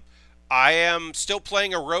 I am still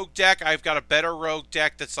playing a rogue deck. I've got a better rogue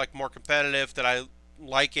deck that's like more competitive that I'm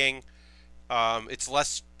liking. It's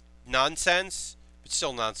less nonsense, but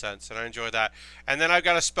still nonsense, and I enjoy that. And then I've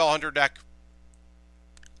got a Spell Hunter deck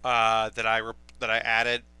that I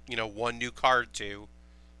added, one new card to,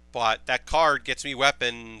 but that card gets me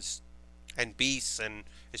weapons and beasts and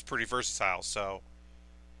is pretty versatile. So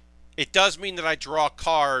it does mean that I draw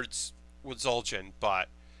cards with Zul'jin, but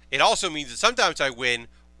it also means that sometimes I win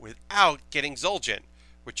without getting Zul'jin,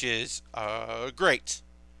 which is great.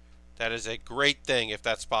 That is a great thing if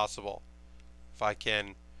that's possible. If I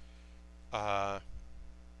can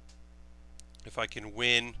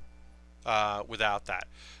win without that.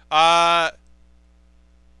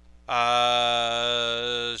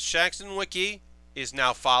 Shaxton Wiki is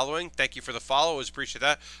now following. Thank you for the follow. I appreciate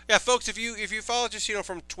that. Yeah, folks, if you follow just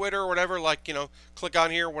from Twitter or whatever, like click on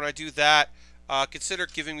here when I do that. Consider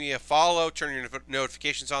giving me a follow, turn your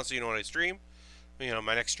notifications on so you know when I stream.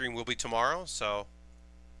 My next stream will be tomorrow, so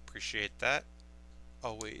appreciate that.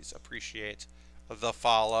 Always appreciate the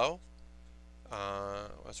follow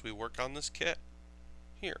as we work on this kit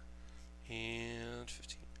here. And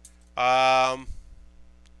 15.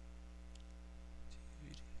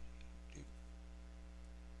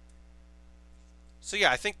 So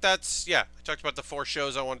yeah, I think that's, I talked about the 4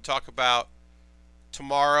 shows I want to talk about.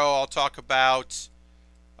 Tomorrow I'll talk about,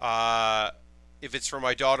 if it's for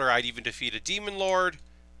my daughter, I'd even defeat a Demon Lord.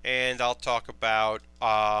 And I'll talk about,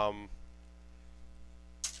 I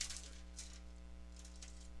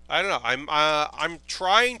don't know, I'm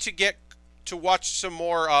trying to get to watch some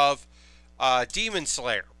more of Demon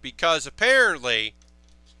Slayer, because apparently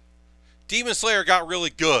Demon Slayer got really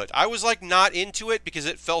good. I was like not into it because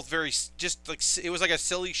it felt very just like it was like a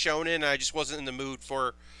silly shonen, and I just wasn't in the mood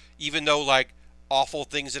for, even though like awful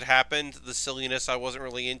things had happened, the silliness I wasn't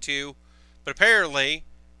really into. But apparently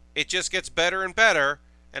it just gets better and better,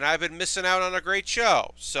 and I've been missing out on a great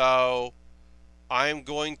show. So I'm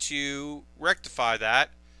going to rectify that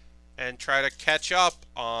and try to catch up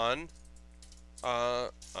on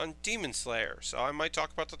Demon Slayer. So I might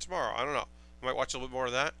talk about that tomorrow. I don't know. I might watch a little bit more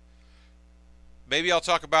of that. Maybe I'll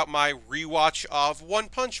talk about my rewatch of One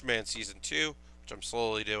Punch Man Season 2, which I'm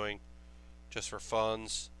slowly doing, just for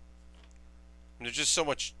funs. And there's just so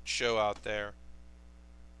much show out there.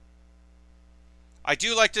 I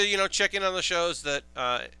do like to, check in on the shows that,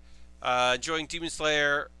 enjoying Demon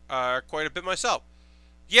Slayer quite a bit myself.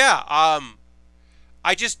 Yeah,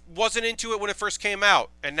 I just wasn't into it when it first came out,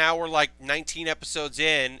 and now we're like 19 episodes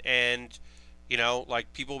in, and,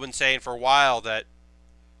 like people have been saying for a while that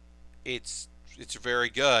it's very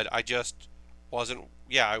good. I just wasn't,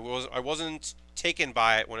 I wasn't taken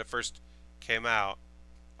by it when it first came out.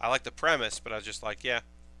 I like the premise, but I was just like,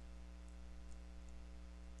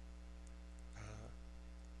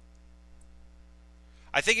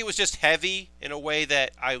 I think it was just heavy in a way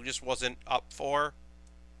that I just wasn't up for.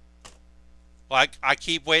 Like, I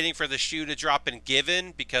keep waiting for the shoe to drop in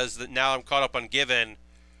Given, because now I'm caught up on Given.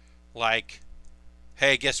 Like,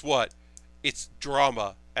 hey, guess what? It's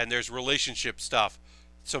drama, and there's relationship stuff.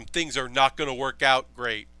 Some things are not going to work out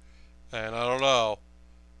great. And I don't know.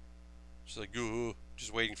 Just like, ooh,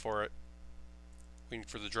 just waiting for it. Waiting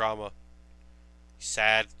for the drama.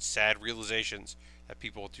 Sad realizations that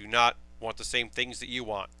people do not want the same things that you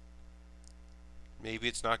want. Maybe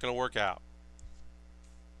it's not going to work out.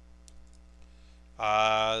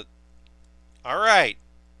 Alright.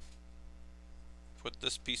 Put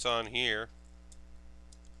this piece on here.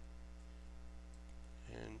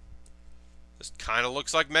 And this kind of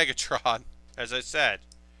looks like Megatron, as I said.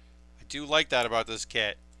 I do like that about this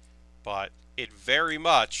kit. But it very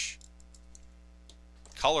much,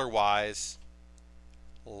 color-wise,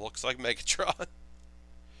 looks like Megatron.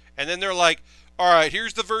 And then they're like, Alright,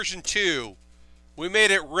 here's the version 2. We made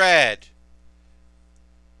it red.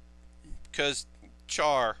 Because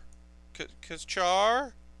char. Because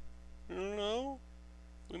char? I don't know.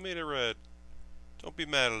 We made it red. Don't be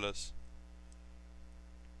mad at us.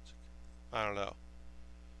 I don't know.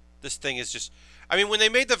 This thing is just... I mean, when they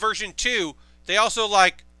made the version 2, they also,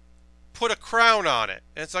 like, put a crown on it.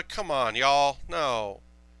 And it's like, come on, y'all. No.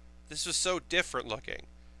 This was so different looking.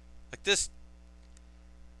 Like, this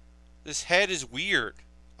head is weird.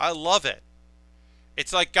 I love it.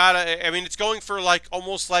 It's like got a... I mean, it's going for, like,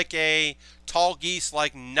 almost like a tall geese,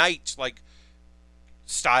 like, knight, like,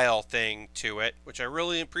 style thing to it, which I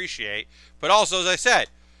really appreciate. But also, as I said,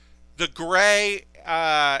 the gray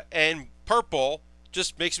and purple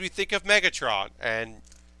just makes me think of Megatron, and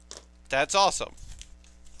that's awesome.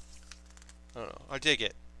 I don't know. I dig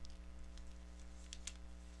it.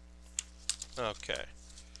 Okay.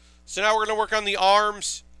 So now we're going to work on the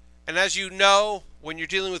arms, and as you know, when you're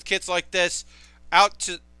dealing with kits like this, out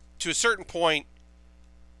to a certain point,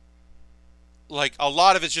 like, a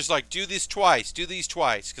lot of it's just like, do these twice,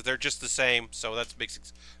 because they're just the same, so that makes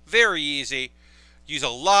it very easy. Use a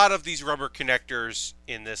lot of these rubber connectors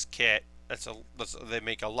in this kit. They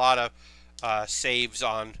make a lot of saves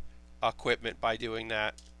on equipment by doing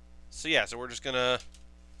that. So yeah, so we're just going to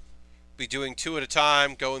be doing 2 at a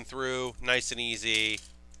time, going through, nice and easy.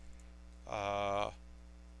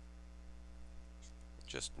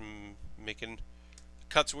 Just making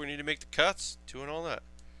cuts where we need to make the cuts, doing all that.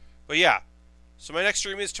 But yeah, so my next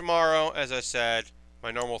stream is tomorrow, as I said,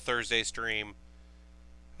 my normal Thursday stream.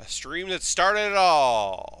 A stream that started it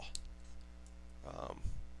all.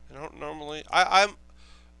 I don't normally...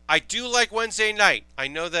 I do like Wednesday night. I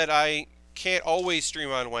know that I can't always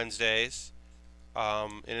stream on Wednesdays.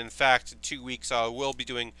 And in fact, in 2 weeks, I will be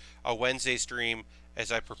doing a Wednesday stream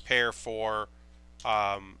as I prepare for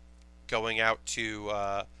going out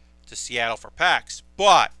to Seattle for PAX.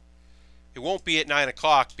 But it won't be at 9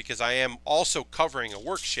 o'clock because I am also covering a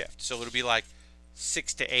work shift. So it'll be like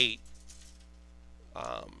 6 to 8.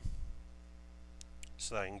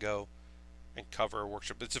 So that I can go and cover a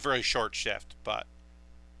workshop. It's a very short shift, but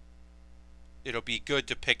it'll be good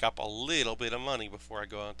to pick up a little bit of money before I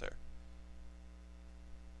go out there.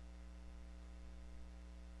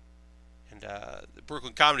 And the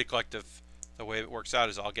Brooklyn Comedy Collective, the way it works out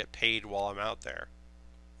is I'll get paid while I'm out there,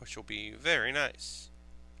 which will be very nice.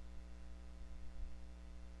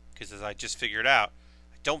 Because as I just figured out,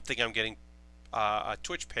 I don't think I'm getting a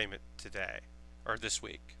Twitch payment today, or this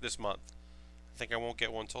week, this month. I think I won't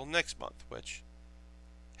get one until next month, which,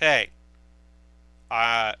 hey,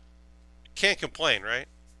 can't complain, right?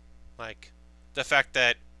 Like, the fact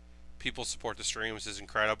that people support the streams is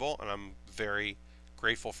incredible, and I'm very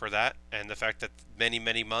grateful for that. And the fact that many,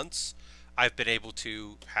 many months I've been able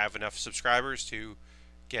to have enough subscribers to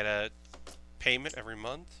get a payment every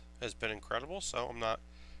month has been incredible, so I'm not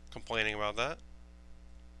complaining about that.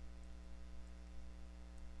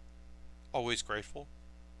 Always grateful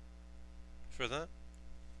for that.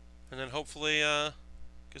 And then hopefully, like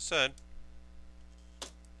I said,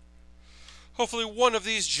 hopefully one of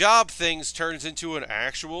these job things turns into an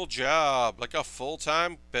actual job, like a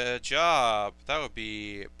full-time job. That would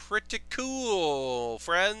be pretty cool,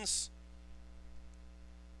 friends.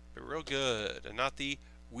 Be real good, and not the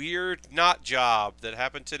weird not job that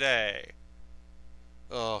happened today.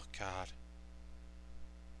 Oh, God.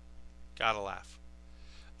 Gotta laugh.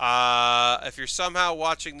 If you're somehow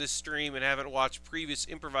watching this stream and haven't watched previous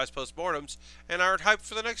improvised postmortems and aren't hyped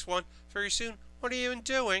for the next one very soon, what are you even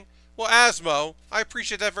doing? Well, Asmo, I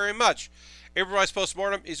appreciate that very much. Improvised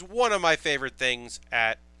postmortem is one of my favorite things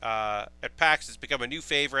at PAX. It's become a new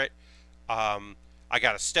favorite. I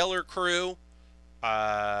got a stellar crew.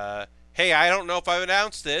 Hey, I don't know if I've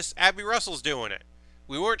announced this. Abby Russell's doing it.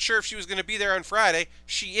 We weren't sure if she was going to be there on Friday.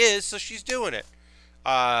 She is, so she's doing it.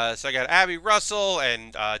 So I got Abby Russell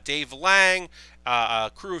and Dave Lang,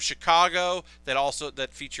 a crew of Chicago that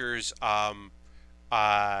features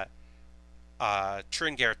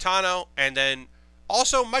Trin Gaetano, and then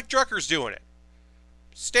also Mike Drucker's doing it.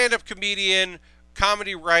 Stand-up comedian,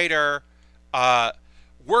 comedy writer,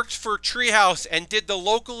 worked for Treehouse and did the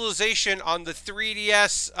localization on the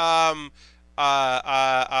 3DS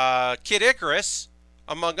Kid Icarus,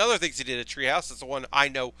 among other things he did at Treehouse. That's the one I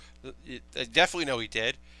know, I definitely know he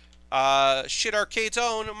did. Shit Arcade's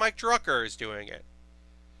own Mike Drucker is doing it.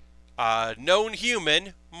 Known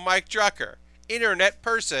human, Mike Drucker. Internet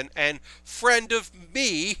person and friend of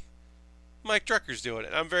me, Mike Drucker's doing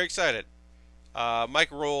it. I'm very excited.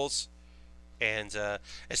 Mike rules. And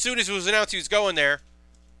as soon as it was announced he was going there,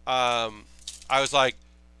 I was like,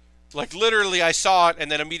 Like, literally, I saw it,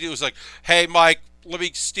 and then immediately was like, hey, Mike, let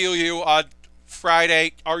me steal you on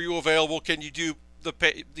Friday. Are you available? Can you do the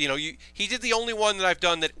pay? You know, he did the only one that I've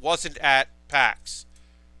done that wasn't at PAX.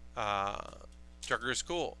 Trucker is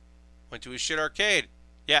cool. Went to his shit arcade.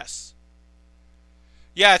 Yes.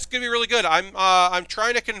 Yeah, it's gonna be really good. I'm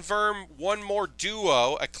trying to confirm one more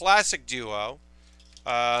duo, a classic duo.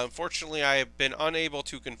 Unfortunately, I have been unable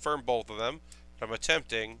to confirm both of them, but I'm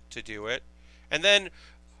attempting to do it. And then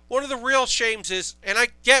one of the real shames is, and I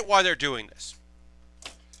get why they're doing this.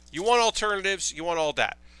 You want alternatives, you want all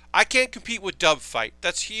that. I can't compete with Dub Fight.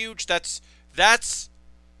 That's huge. There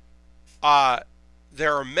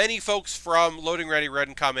are many folks from Loading Ready Red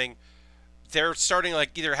and Coming. They're starting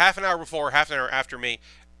like either half an hour before or half an hour after me.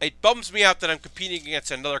 It bums me out that I'm competing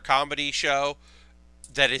against another comedy show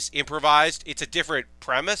that is improvised. It's a different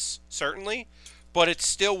premise, certainly, but it's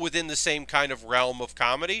still within the same kind of realm of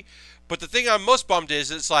comedy. But the thing I'm most bummed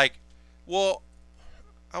is it's like, well,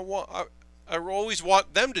 I always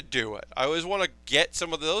want them to do it. I always want to get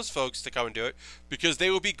some of those folks to come and do it because they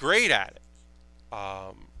would be great at it.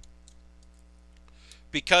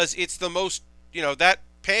 Because it's the most, that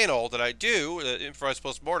panel that I do, the improvised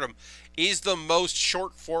postmortem, is the most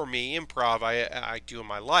short formy improv I do in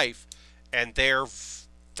my life, and that's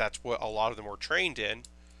what a lot of them were trained in,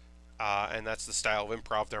 and that's the style of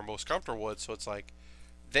improv they're most comfortable with. So it's like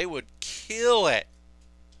they would kill it.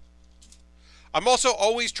 I'm also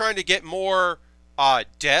always trying to get more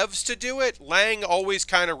devs to do it. Lang always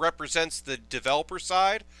kind of represents the developer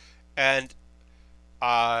side, and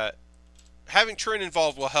having Trin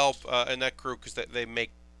involved will help in that crew because they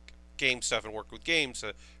make game stuff and work with games.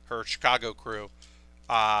 Her Chicago crew,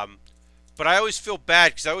 but I always feel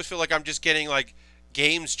bad because I always feel like I'm just getting like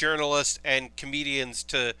games journalists and comedians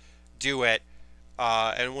to do it.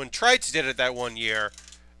 And when Trites did it that one year,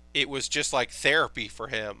 it was just like therapy for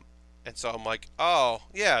him. And so I'm like, oh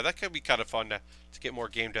yeah, that could be kind of fun to get more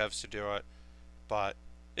game devs to do it. But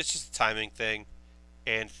it's just a timing thing,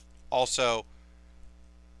 and also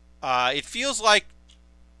it feels like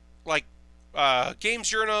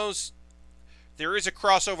games journos. There is a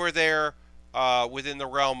crossover there within the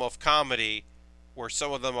realm of comedy where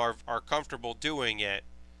some of them are comfortable doing it,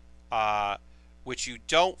 which you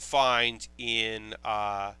don't find in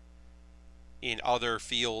other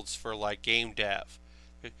fields for like game dev.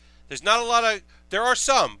 There's not a lot of, there are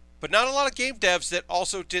some, but not a lot of game devs that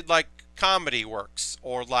also did like comedy works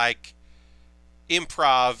or like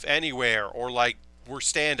improv anywhere or like were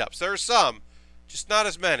stand-ups. There are some, just not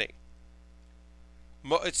as many.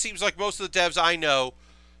 It seems like most of the devs I know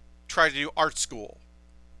try to do art school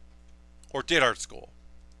or did art school,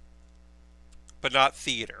 but not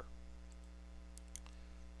theater.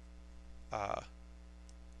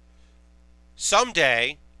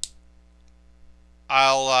 Someday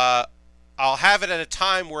I'll have it at a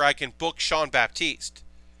time where I can book Sean Baptiste,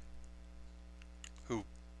 who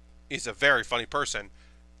is a very funny person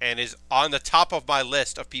and is on the top of my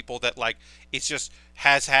list of people that like it's just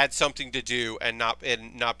has had something to do and not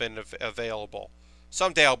been available.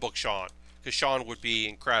 Someday I'll book Sean because Sean would be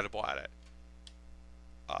incredible at it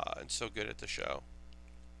and so good at the show.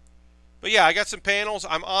 But yeah, I got some panels.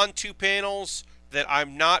 I'm on 2 panels that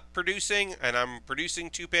I'm not producing, and I'm producing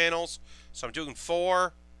 2 panels, so I'm doing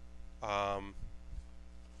 4. I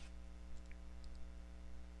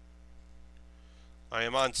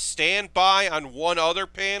am on standby on 1 other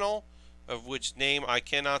panel, of which name I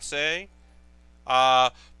cannot say.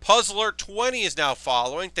 Puzzler 20 is now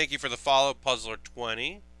following. Thank you for the follow, Puzzler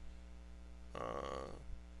 20.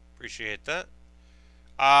 Appreciate that.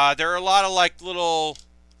 There are a lot of like little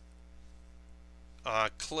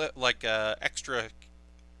extra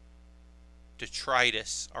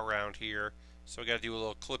detritus around here, so we got to do a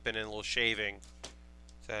little clipping and a little shaving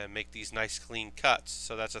to make these nice clean cuts.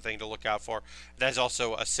 So that's a thing to look out for. That is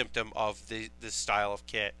also a symptom of this style of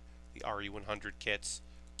kit. The RE100 kits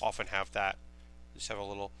often have that. Just have a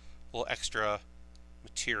little extra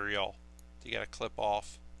material that you got to clip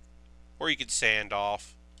off, or you could sand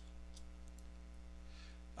off.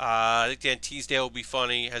 I think Dan Teasdale will be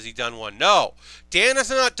funny. Has he done one? No, Dan has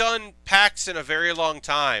not done PAX in a very long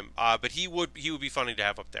time. But he would be funny to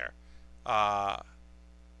have up there.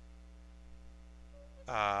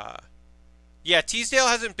 Yeah, Teasdale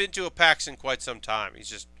hasn't been to a PAX in quite some time. He's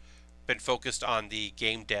just been focused on the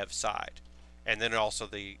game dev side, and then also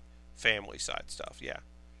the family side stuff.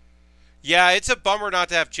 Yeah, it's a bummer not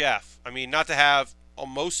to have Jeff. I mean, not to have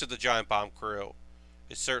most of the Giant Bomb crew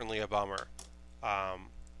is certainly a bummer.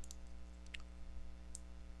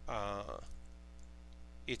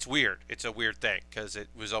 It's weird. It's a weird thing because it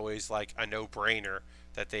was always like a no-brainer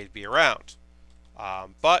that they'd be around.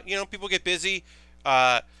 But, you know, people get busy.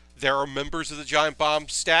 There are members of the Giant Bomb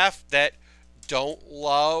staff that don't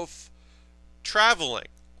love traveling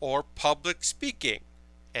or public speaking,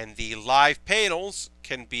 and the live panels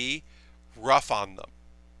can be rough on them.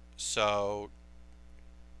 So,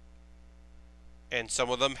 and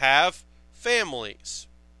some of them have families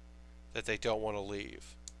that they don't want to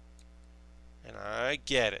leave. And I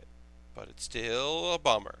get it, but it's still a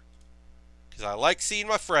bummer, because I like seeing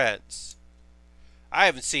my friends. I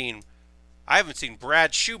haven't seen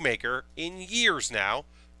Brad Shoemaker in years now,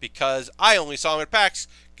 because I only saw him at PAX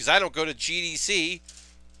because I don't go to GDC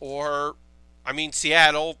or, I mean,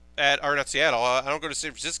 Seattle or not Seattle. I don't go to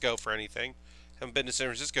San Francisco for anything. Haven't been to San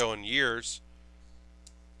Francisco in years,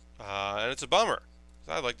 and it's a bummer.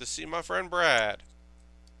 I'd like to see my friend Brad.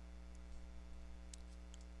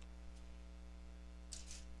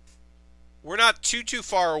 We're not too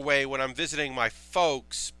far away when I'm visiting my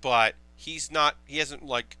folks, but he hasn't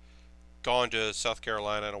like gone to South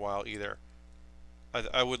Carolina in a while either.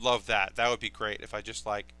 I would love that. That would be great if I just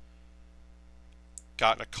like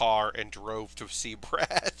got in a car and drove to see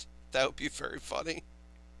Brad. That would be very funny.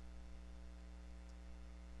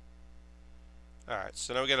 Alright,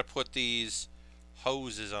 so now we gotta put these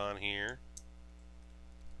hoses on here.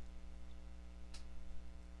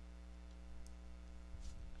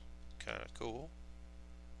 Kinda cool.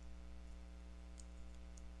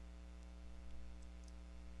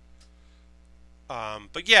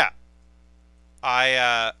 But yeah,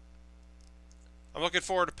 I'm looking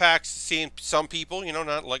forward to PAX, seeing some people. You know,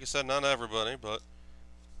 not like I said, not everybody, but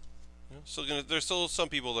you know, there's still some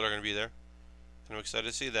people that are gonna be there, and I'm excited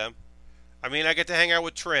to see them. I mean, I get to hang out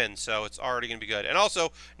with Trin, so it's already gonna be good. And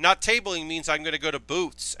also, not tabling means I'm gonna go to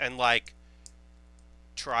booths and like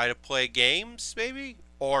try to play games, maybe,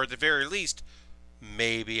 or at the very least,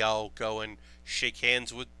 maybe I'll go and shake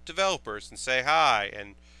hands with developers and say hi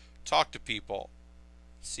and talk to people,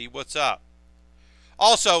 see what's up.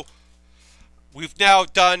 Also, we've now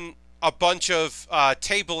done a bunch of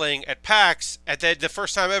tabling at PAX, and then the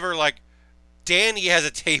first time ever, like, Danny has a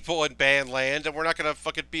table in Bandland, and we're not gonna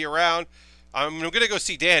fucking be around. I'm gonna go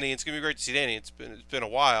see Danny. It's gonna be great to see Danny. It's been a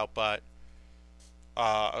while, but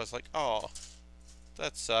I was like, oh,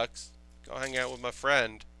 that sucks. Go hang out with my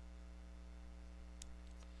friend.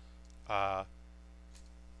 We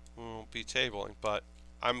won't be tabling, but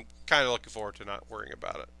I'm kind of looking forward to not worrying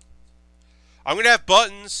about it. I'm gonna have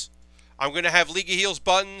buttons. I'm gonna have League of Heels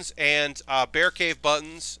buttons and Bear Cave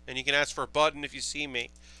buttons, and you can ask for a button if you see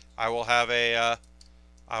me. I will have a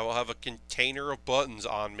container of buttons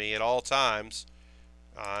on me at all times,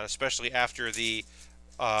 especially after the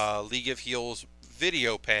League of Heels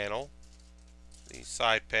video panel, the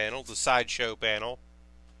sideshow panel.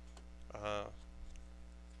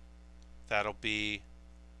 That'll be,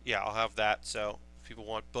 yeah, I'll have that. So if people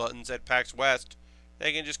want buttons at PAX West,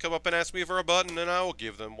 they can just come up and ask me for a button, and I will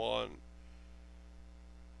give them one.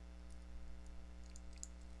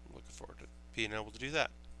 I'm looking forward to being able to do that.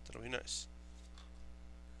 That'll be nice.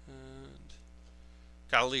 And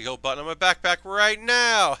got a League of button on my backpack right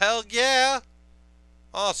now. Hell yeah!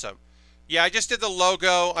 Awesome. Yeah, I just did the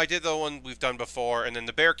logo. I did the one we've done before, and then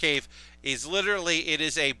the Bear Cave is literally, it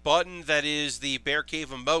is a button that is the Bear Cave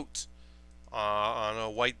emote on a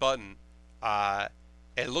white button.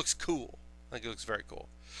 It looks cool. I think it looks very cool.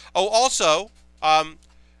 Oh, also,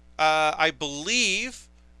 I believe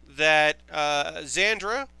that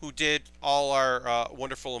Xandra, who did all our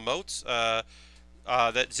wonderful emotes, that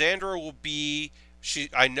Xandra will be,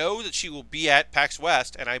 I know that she will be at PAX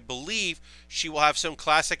West, and I believe she will have some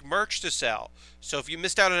classic merch to sell. So if you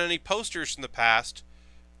missed out on any posters from the past,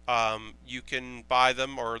 you can buy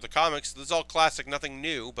them, or the comics. This is all classic, nothing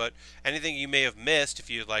new, but anything you may have missed, if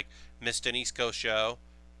you like missed an East Coast show,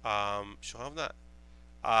 she'll have that.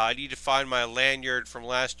 I need to find my lanyard from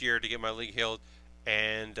last year to get my League Hill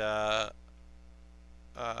and Brook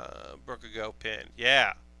Go pin.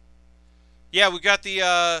 Yeah. Yeah, we got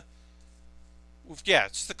the yeah,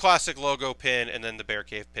 it's the classic logo pin and then the Bear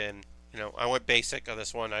Cave pin. You know, I went basic on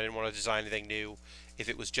this one. I didn't want to design anything new if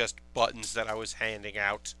it was just buttons that I was handing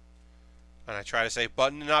out. And I try to say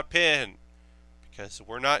button and not pin, because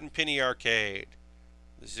we're not in Penny Arcade.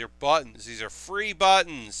 These are buttons. These are free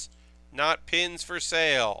buttons, not pins for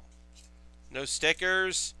sale. No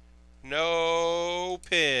stickers, no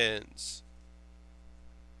pins.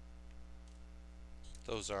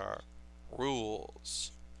 Those are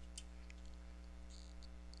rules.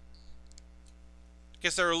 I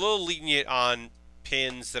guess they're a little lenient on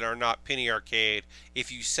pins that are not Penny Arcade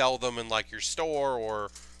if you sell them in like your store, or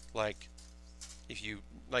like if you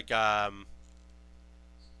like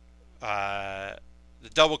the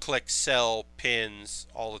DoubleClick sell pins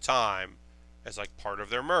all the time as like part of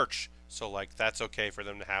their merch, so like that's okay for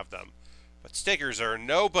them to have them. But stickers are,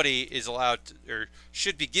 nobody is allowed to, or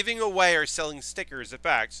should be giving away or selling stickers at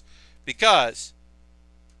PAX, because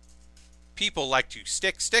people like to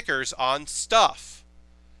stick stickers on stuff,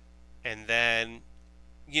 and then,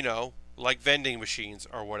 you know, like vending machines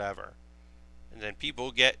or whatever, and then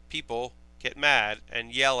people get mad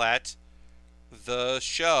and yell at the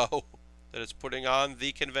show that is putting on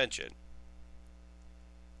the convention.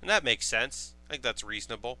 And that makes sense. I think that's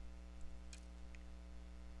reasonable.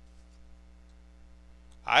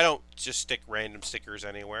 I don't just stick random stickers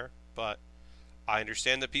anywhere, but I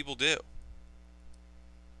understand that people do.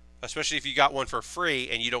 Especially if you got one for free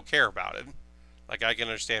and you don't care about it. Like, I can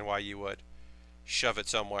understand why you would shove it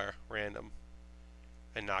somewhere random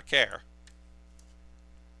and not care.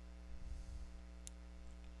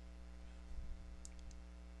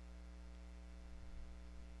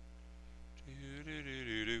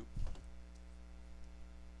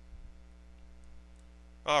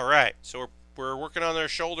 Alright, so we're working on their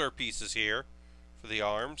shoulder pieces here for the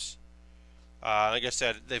arms. Like I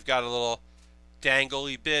said, they've got a little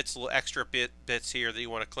dangly bits, little extra bits here that you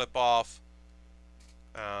want to clip off,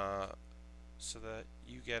 so that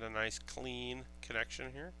you get a nice clean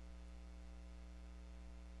connection here.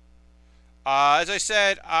 As I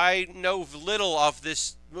said, I know little of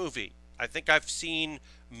this movie. I think I've seen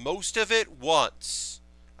most of it once.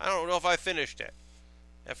 I don't know if I finished it.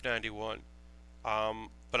 F91.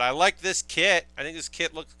 But I like this kit. I think this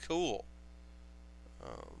kit looks cool.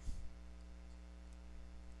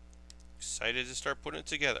 Excited to start putting it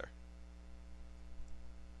together.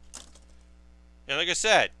 And like I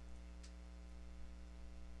said,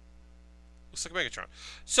 looks like Megatron.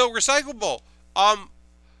 So recyclable.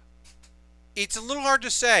 It's a little hard to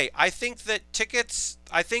say. I think that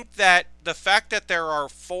the fact that there are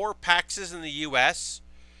 4 PAXs in the US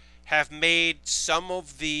have made some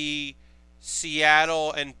of the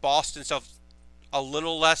Seattle and Boston stuff a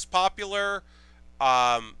little less popular.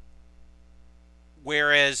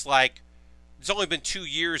 Whereas, like, there's only been 2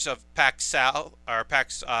 years of PAX South or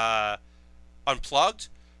PAX Unplugged,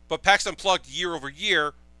 but PAX Unplugged year over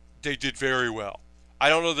year, they did very well. I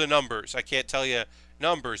don't know the numbers. I can't tell you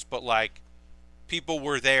numbers, but like, people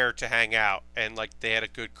were there to hang out and like they had a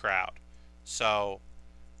good crowd. So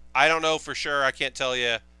I don't know for sure. I can't tell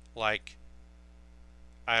you, like,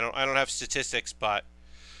 I don't have statistics, but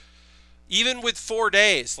even with 4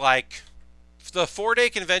 days, like the 4-day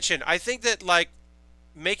convention, I think that like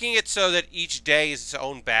making it so that each day is its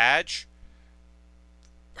own badge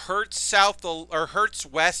hurts South or hurts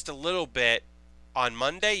West a little bit on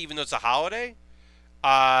Monday, even though it's a holiday.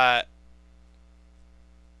 And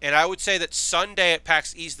I would say that Sunday at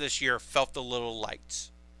PAX East this year felt a little light.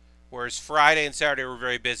 Whereas Friday and Saturday were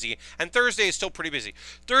very busy. And Thursday is still pretty busy.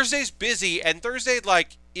 Thursday's busy, and Thursday,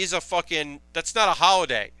 like, is a fucking... That's not a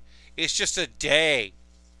holiday. It's just a day.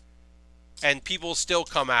 And people still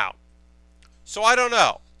come out. So I don't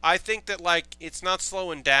know. I think that, like, it's not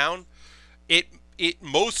slowing down. It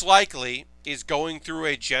most likely is going through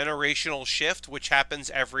a generational shift, which happens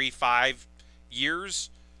every 5 years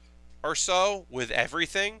or so with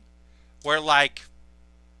everything. Where, like...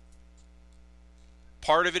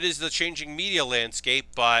 part of it is the changing media landscape,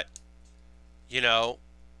 but, you know,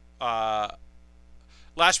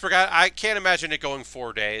 Last Break, I can't imagine it going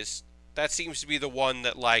 4 days. That seems to be the one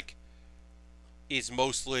that, like, is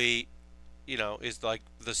mostly, you know, is like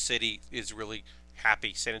the city is really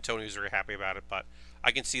happy. San Antonio is very happy about it, but I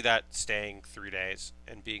can see that staying 3 days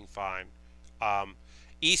and being fine.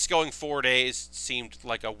 East going 4 days seemed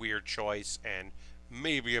like a weird choice and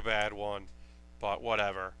maybe a bad one, but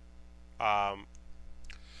whatever.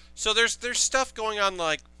 So there's stuff going on,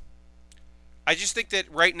 like, I just think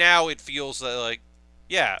that right now it feels like,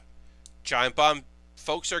 yeah, Giant Bomb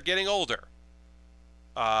folks are getting older.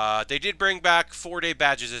 They did bring back 4-day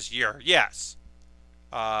badges this year, yes.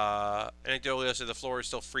 Anecdotally, I said the floor is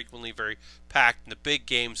still frequently very packed, and the big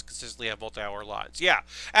games consistently have multi-hour lines. Yeah,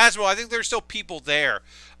 as well, I think there's still people there.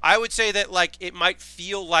 I would say that, like, it might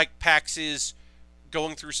feel like PAX is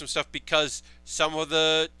going through some stuff because some of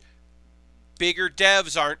the bigger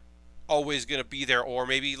devs aren't always going to be there, or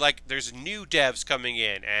maybe, like, there's new devs coming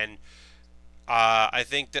in, and I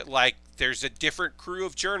think that, like, there's a different crew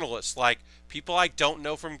of journalists. Like, people I don't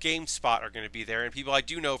know from GameSpot are going to be there, and people I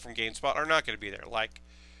do know from GameSpot are not going to be there. Like,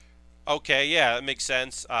 okay, yeah, that makes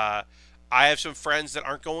sense. I have some friends that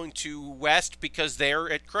aren't going to West because they're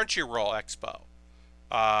at Crunchyroll Expo.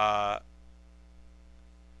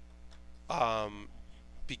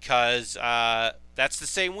 Because that's the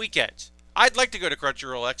same weekend. I'd like to go to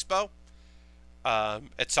Crunchyroll Expo.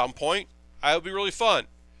 At some point, it'll be really fun.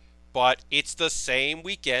 But it's the same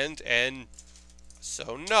weekend, and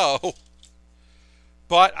so no.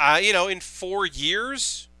 But, in 4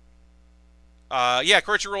 years, yeah,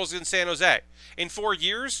 Crunchyroll's in San Jose. In 4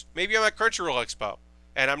 years, maybe I'm at Crunchyroll Expo,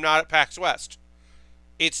 and I'm not at PAX West.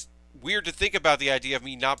 It's weird to think about the idea of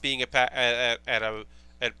me not being at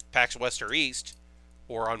PAX West or East,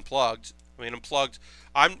 or Unplugged. I mean, Unplugged.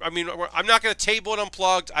 I'm not going to table it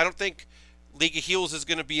Unplugged. I don't think League of Heels is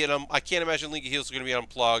going to be I can't imagine League of Heels is going to be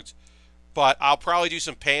Unplugged. But I'll probably do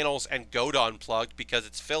some panels and go to Unplugged because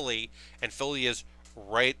it's Philly, and Philly is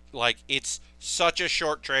right, like, it's such a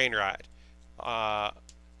short train ride.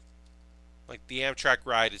 Like, the Amtrak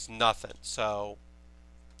ride is nothing, so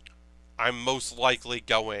I'm most likely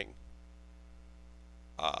going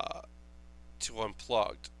to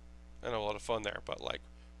Unplugged. I know, a lot of fun there, but, like,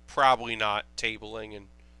 probably not tabling and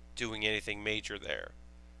doing anything major there.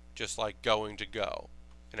 Just, like, going to go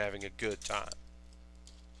and having a good time.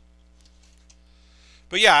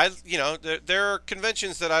 But yeah, there are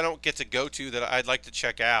conventions that I don't get to go to that I'd like to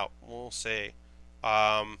check out. We'll see.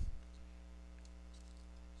 As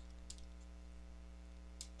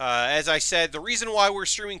I said, the reason why we're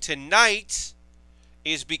streaming tonight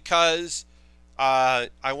is because I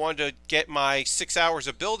wanted to get my 6 hours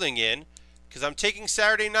of building in, because I'm taking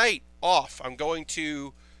Saturday night off. I'm going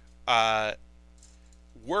to work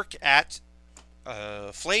at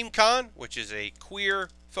FlameCon, which is a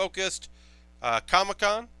queer-focused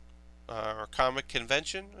Comic-Con, or comic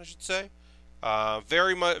convention, I should say.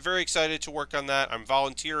 Very excited to work on that. I'm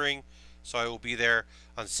volunteering, so I will be there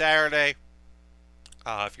on Saturday.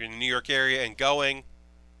 If you're in the New York area and going,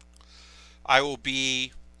 I will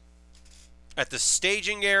be at the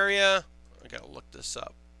staging area. I gotta look this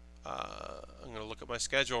up. I'm gonna look at my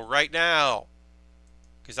schedule right now,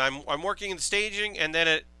 because I'm working in the staging and then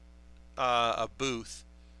at a booth,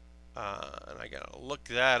 and I gotta look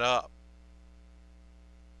that up.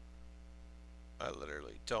 I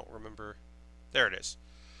literally don't remember. There it is.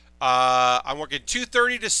 I'm working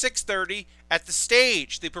 2:30 to 6:30 at the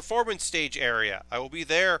stage, the performance stage area. I will be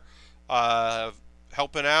there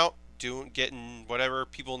helping out, getting whatever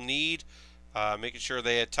people need, making sure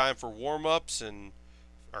they had time for warm-ups and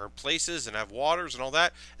or places and have waters and all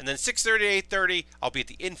that. And then 6:30 to 8:30, I'll be at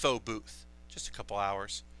the info booth, just a couple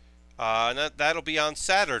hours. And that'll be on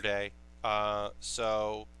Saturday.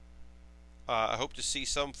 So I hope to see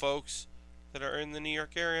some folks that are in the New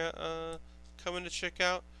York area coming to check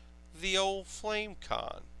out the old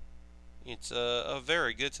FlameCon. It's a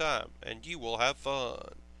very good time, and you will have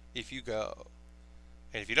fun if you go.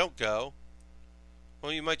 And if you don't go,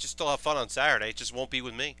 well, you might just still have fun on Saturday. It just won't be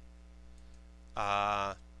with me.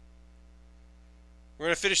 We're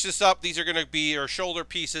going to finish this up. These are going to be our shoulder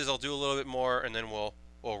pieces. I'll do a little bit more, and then we'll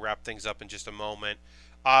wrap things up in just a moment.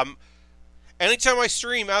 Anytime I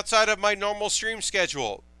stream outside of my normal stream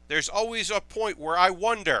schedule, there's always a point where I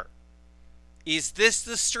wonder, is this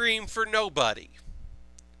the stream for nobody?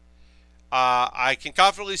 I can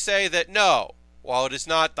confidently say that no. While it is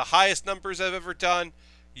not the highest numbers I've ever done,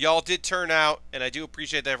 y'all did turn out, and I do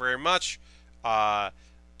appreciate that very much.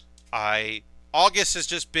 August has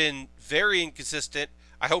just been very inconsistent.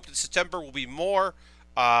 I hope that September will be more.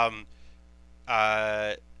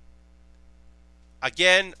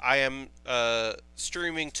 Again, I am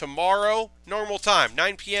streaming tomorrow, normal time,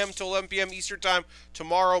 9 p.m. to 11 p.m. Eastern time.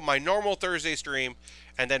 Tomorrow, my normal Thursday stream.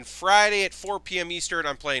 And then Friday at 4 p.m. Eastern,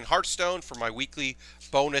 I'm playing Hearthstone for my weekly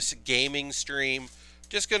bonus gaming stream.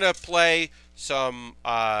 Just going to play some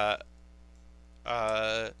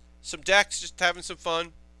decks, just having some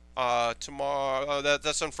fun. Tomorrow,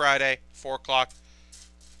 that's on Friday, 4 o'clock,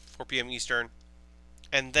 4 p.m. Eastern.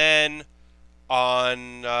 And then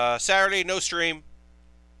on Saturday, no stream.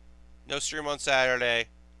 No stream on Saturday.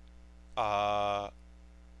 And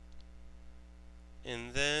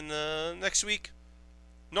then next week,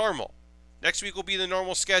 normal. Next week will be the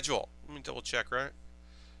normal schedule. Let me double check, right?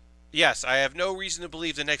 Yes, I have no reason to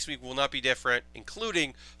believe the next week will not be different,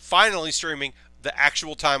 including finally streaming the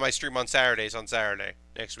actual time I stream on Saturdays on Saturday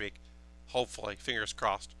next week. Hopefully, fingers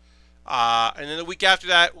crossed. And then the week after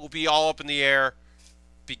that will be all up in the air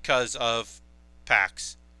because of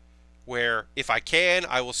PAX, where if I can,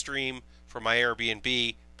 I will stream for my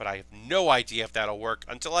Airbnb, but I have no idea if that'll work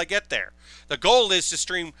until I get there. The goal is to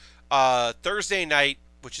stream Thursday night,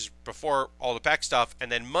 which is before all the PAX stuff, and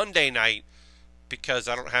then Monday night, because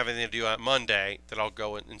I don't have anything to do on Monday, that I'll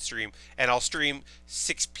go and stream. And I'll stream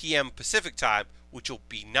 6 p.m. Pacific time, which will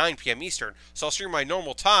be 9 p.m. Eastern. So I'll stream my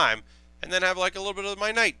normal time, and then have like a little bit of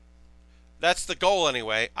my night. That's the goal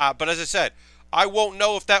anyway. But as I said, I won't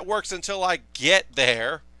know if that works until I get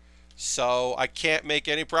there. So I can't make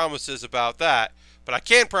any promises about that. But I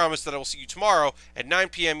can promise that I will see you tomorrow at 9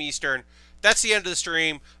 p.m. Eastern. That's the end of the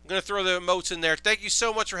stream. I'm going to throw the emotes in there. Thank you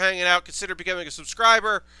so much for hanging out. Consider becoming a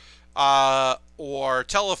subscriber, or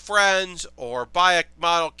tell a friend, or buy a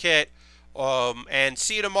model kit. And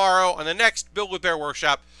see you tomorrow on the next Build with Bear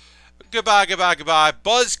workshop. Goodbye, goodbye, goodbye.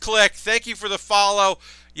 Buzz Click, thank you for the follow.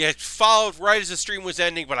 You followed right as the stream was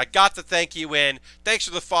ending, but I got the thank you in. Thanks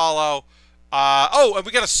for the follow. Oh, and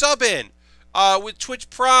we got a sub in with Twitch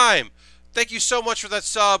Prime. Thank you so much for that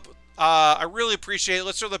sub. I really appreciate it.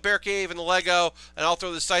 Let's throw the Bear Cave and the Lego, and I'll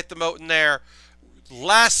throw the Scythe the Moat in there.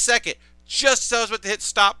 Last second, just as I was about to hit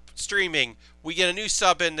stop streaming, we get a new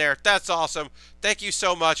sub in there. That's awesome. Thank you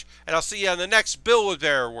so much, and I'll see you on the next Build with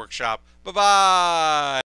Bear workshop. Bye-bye.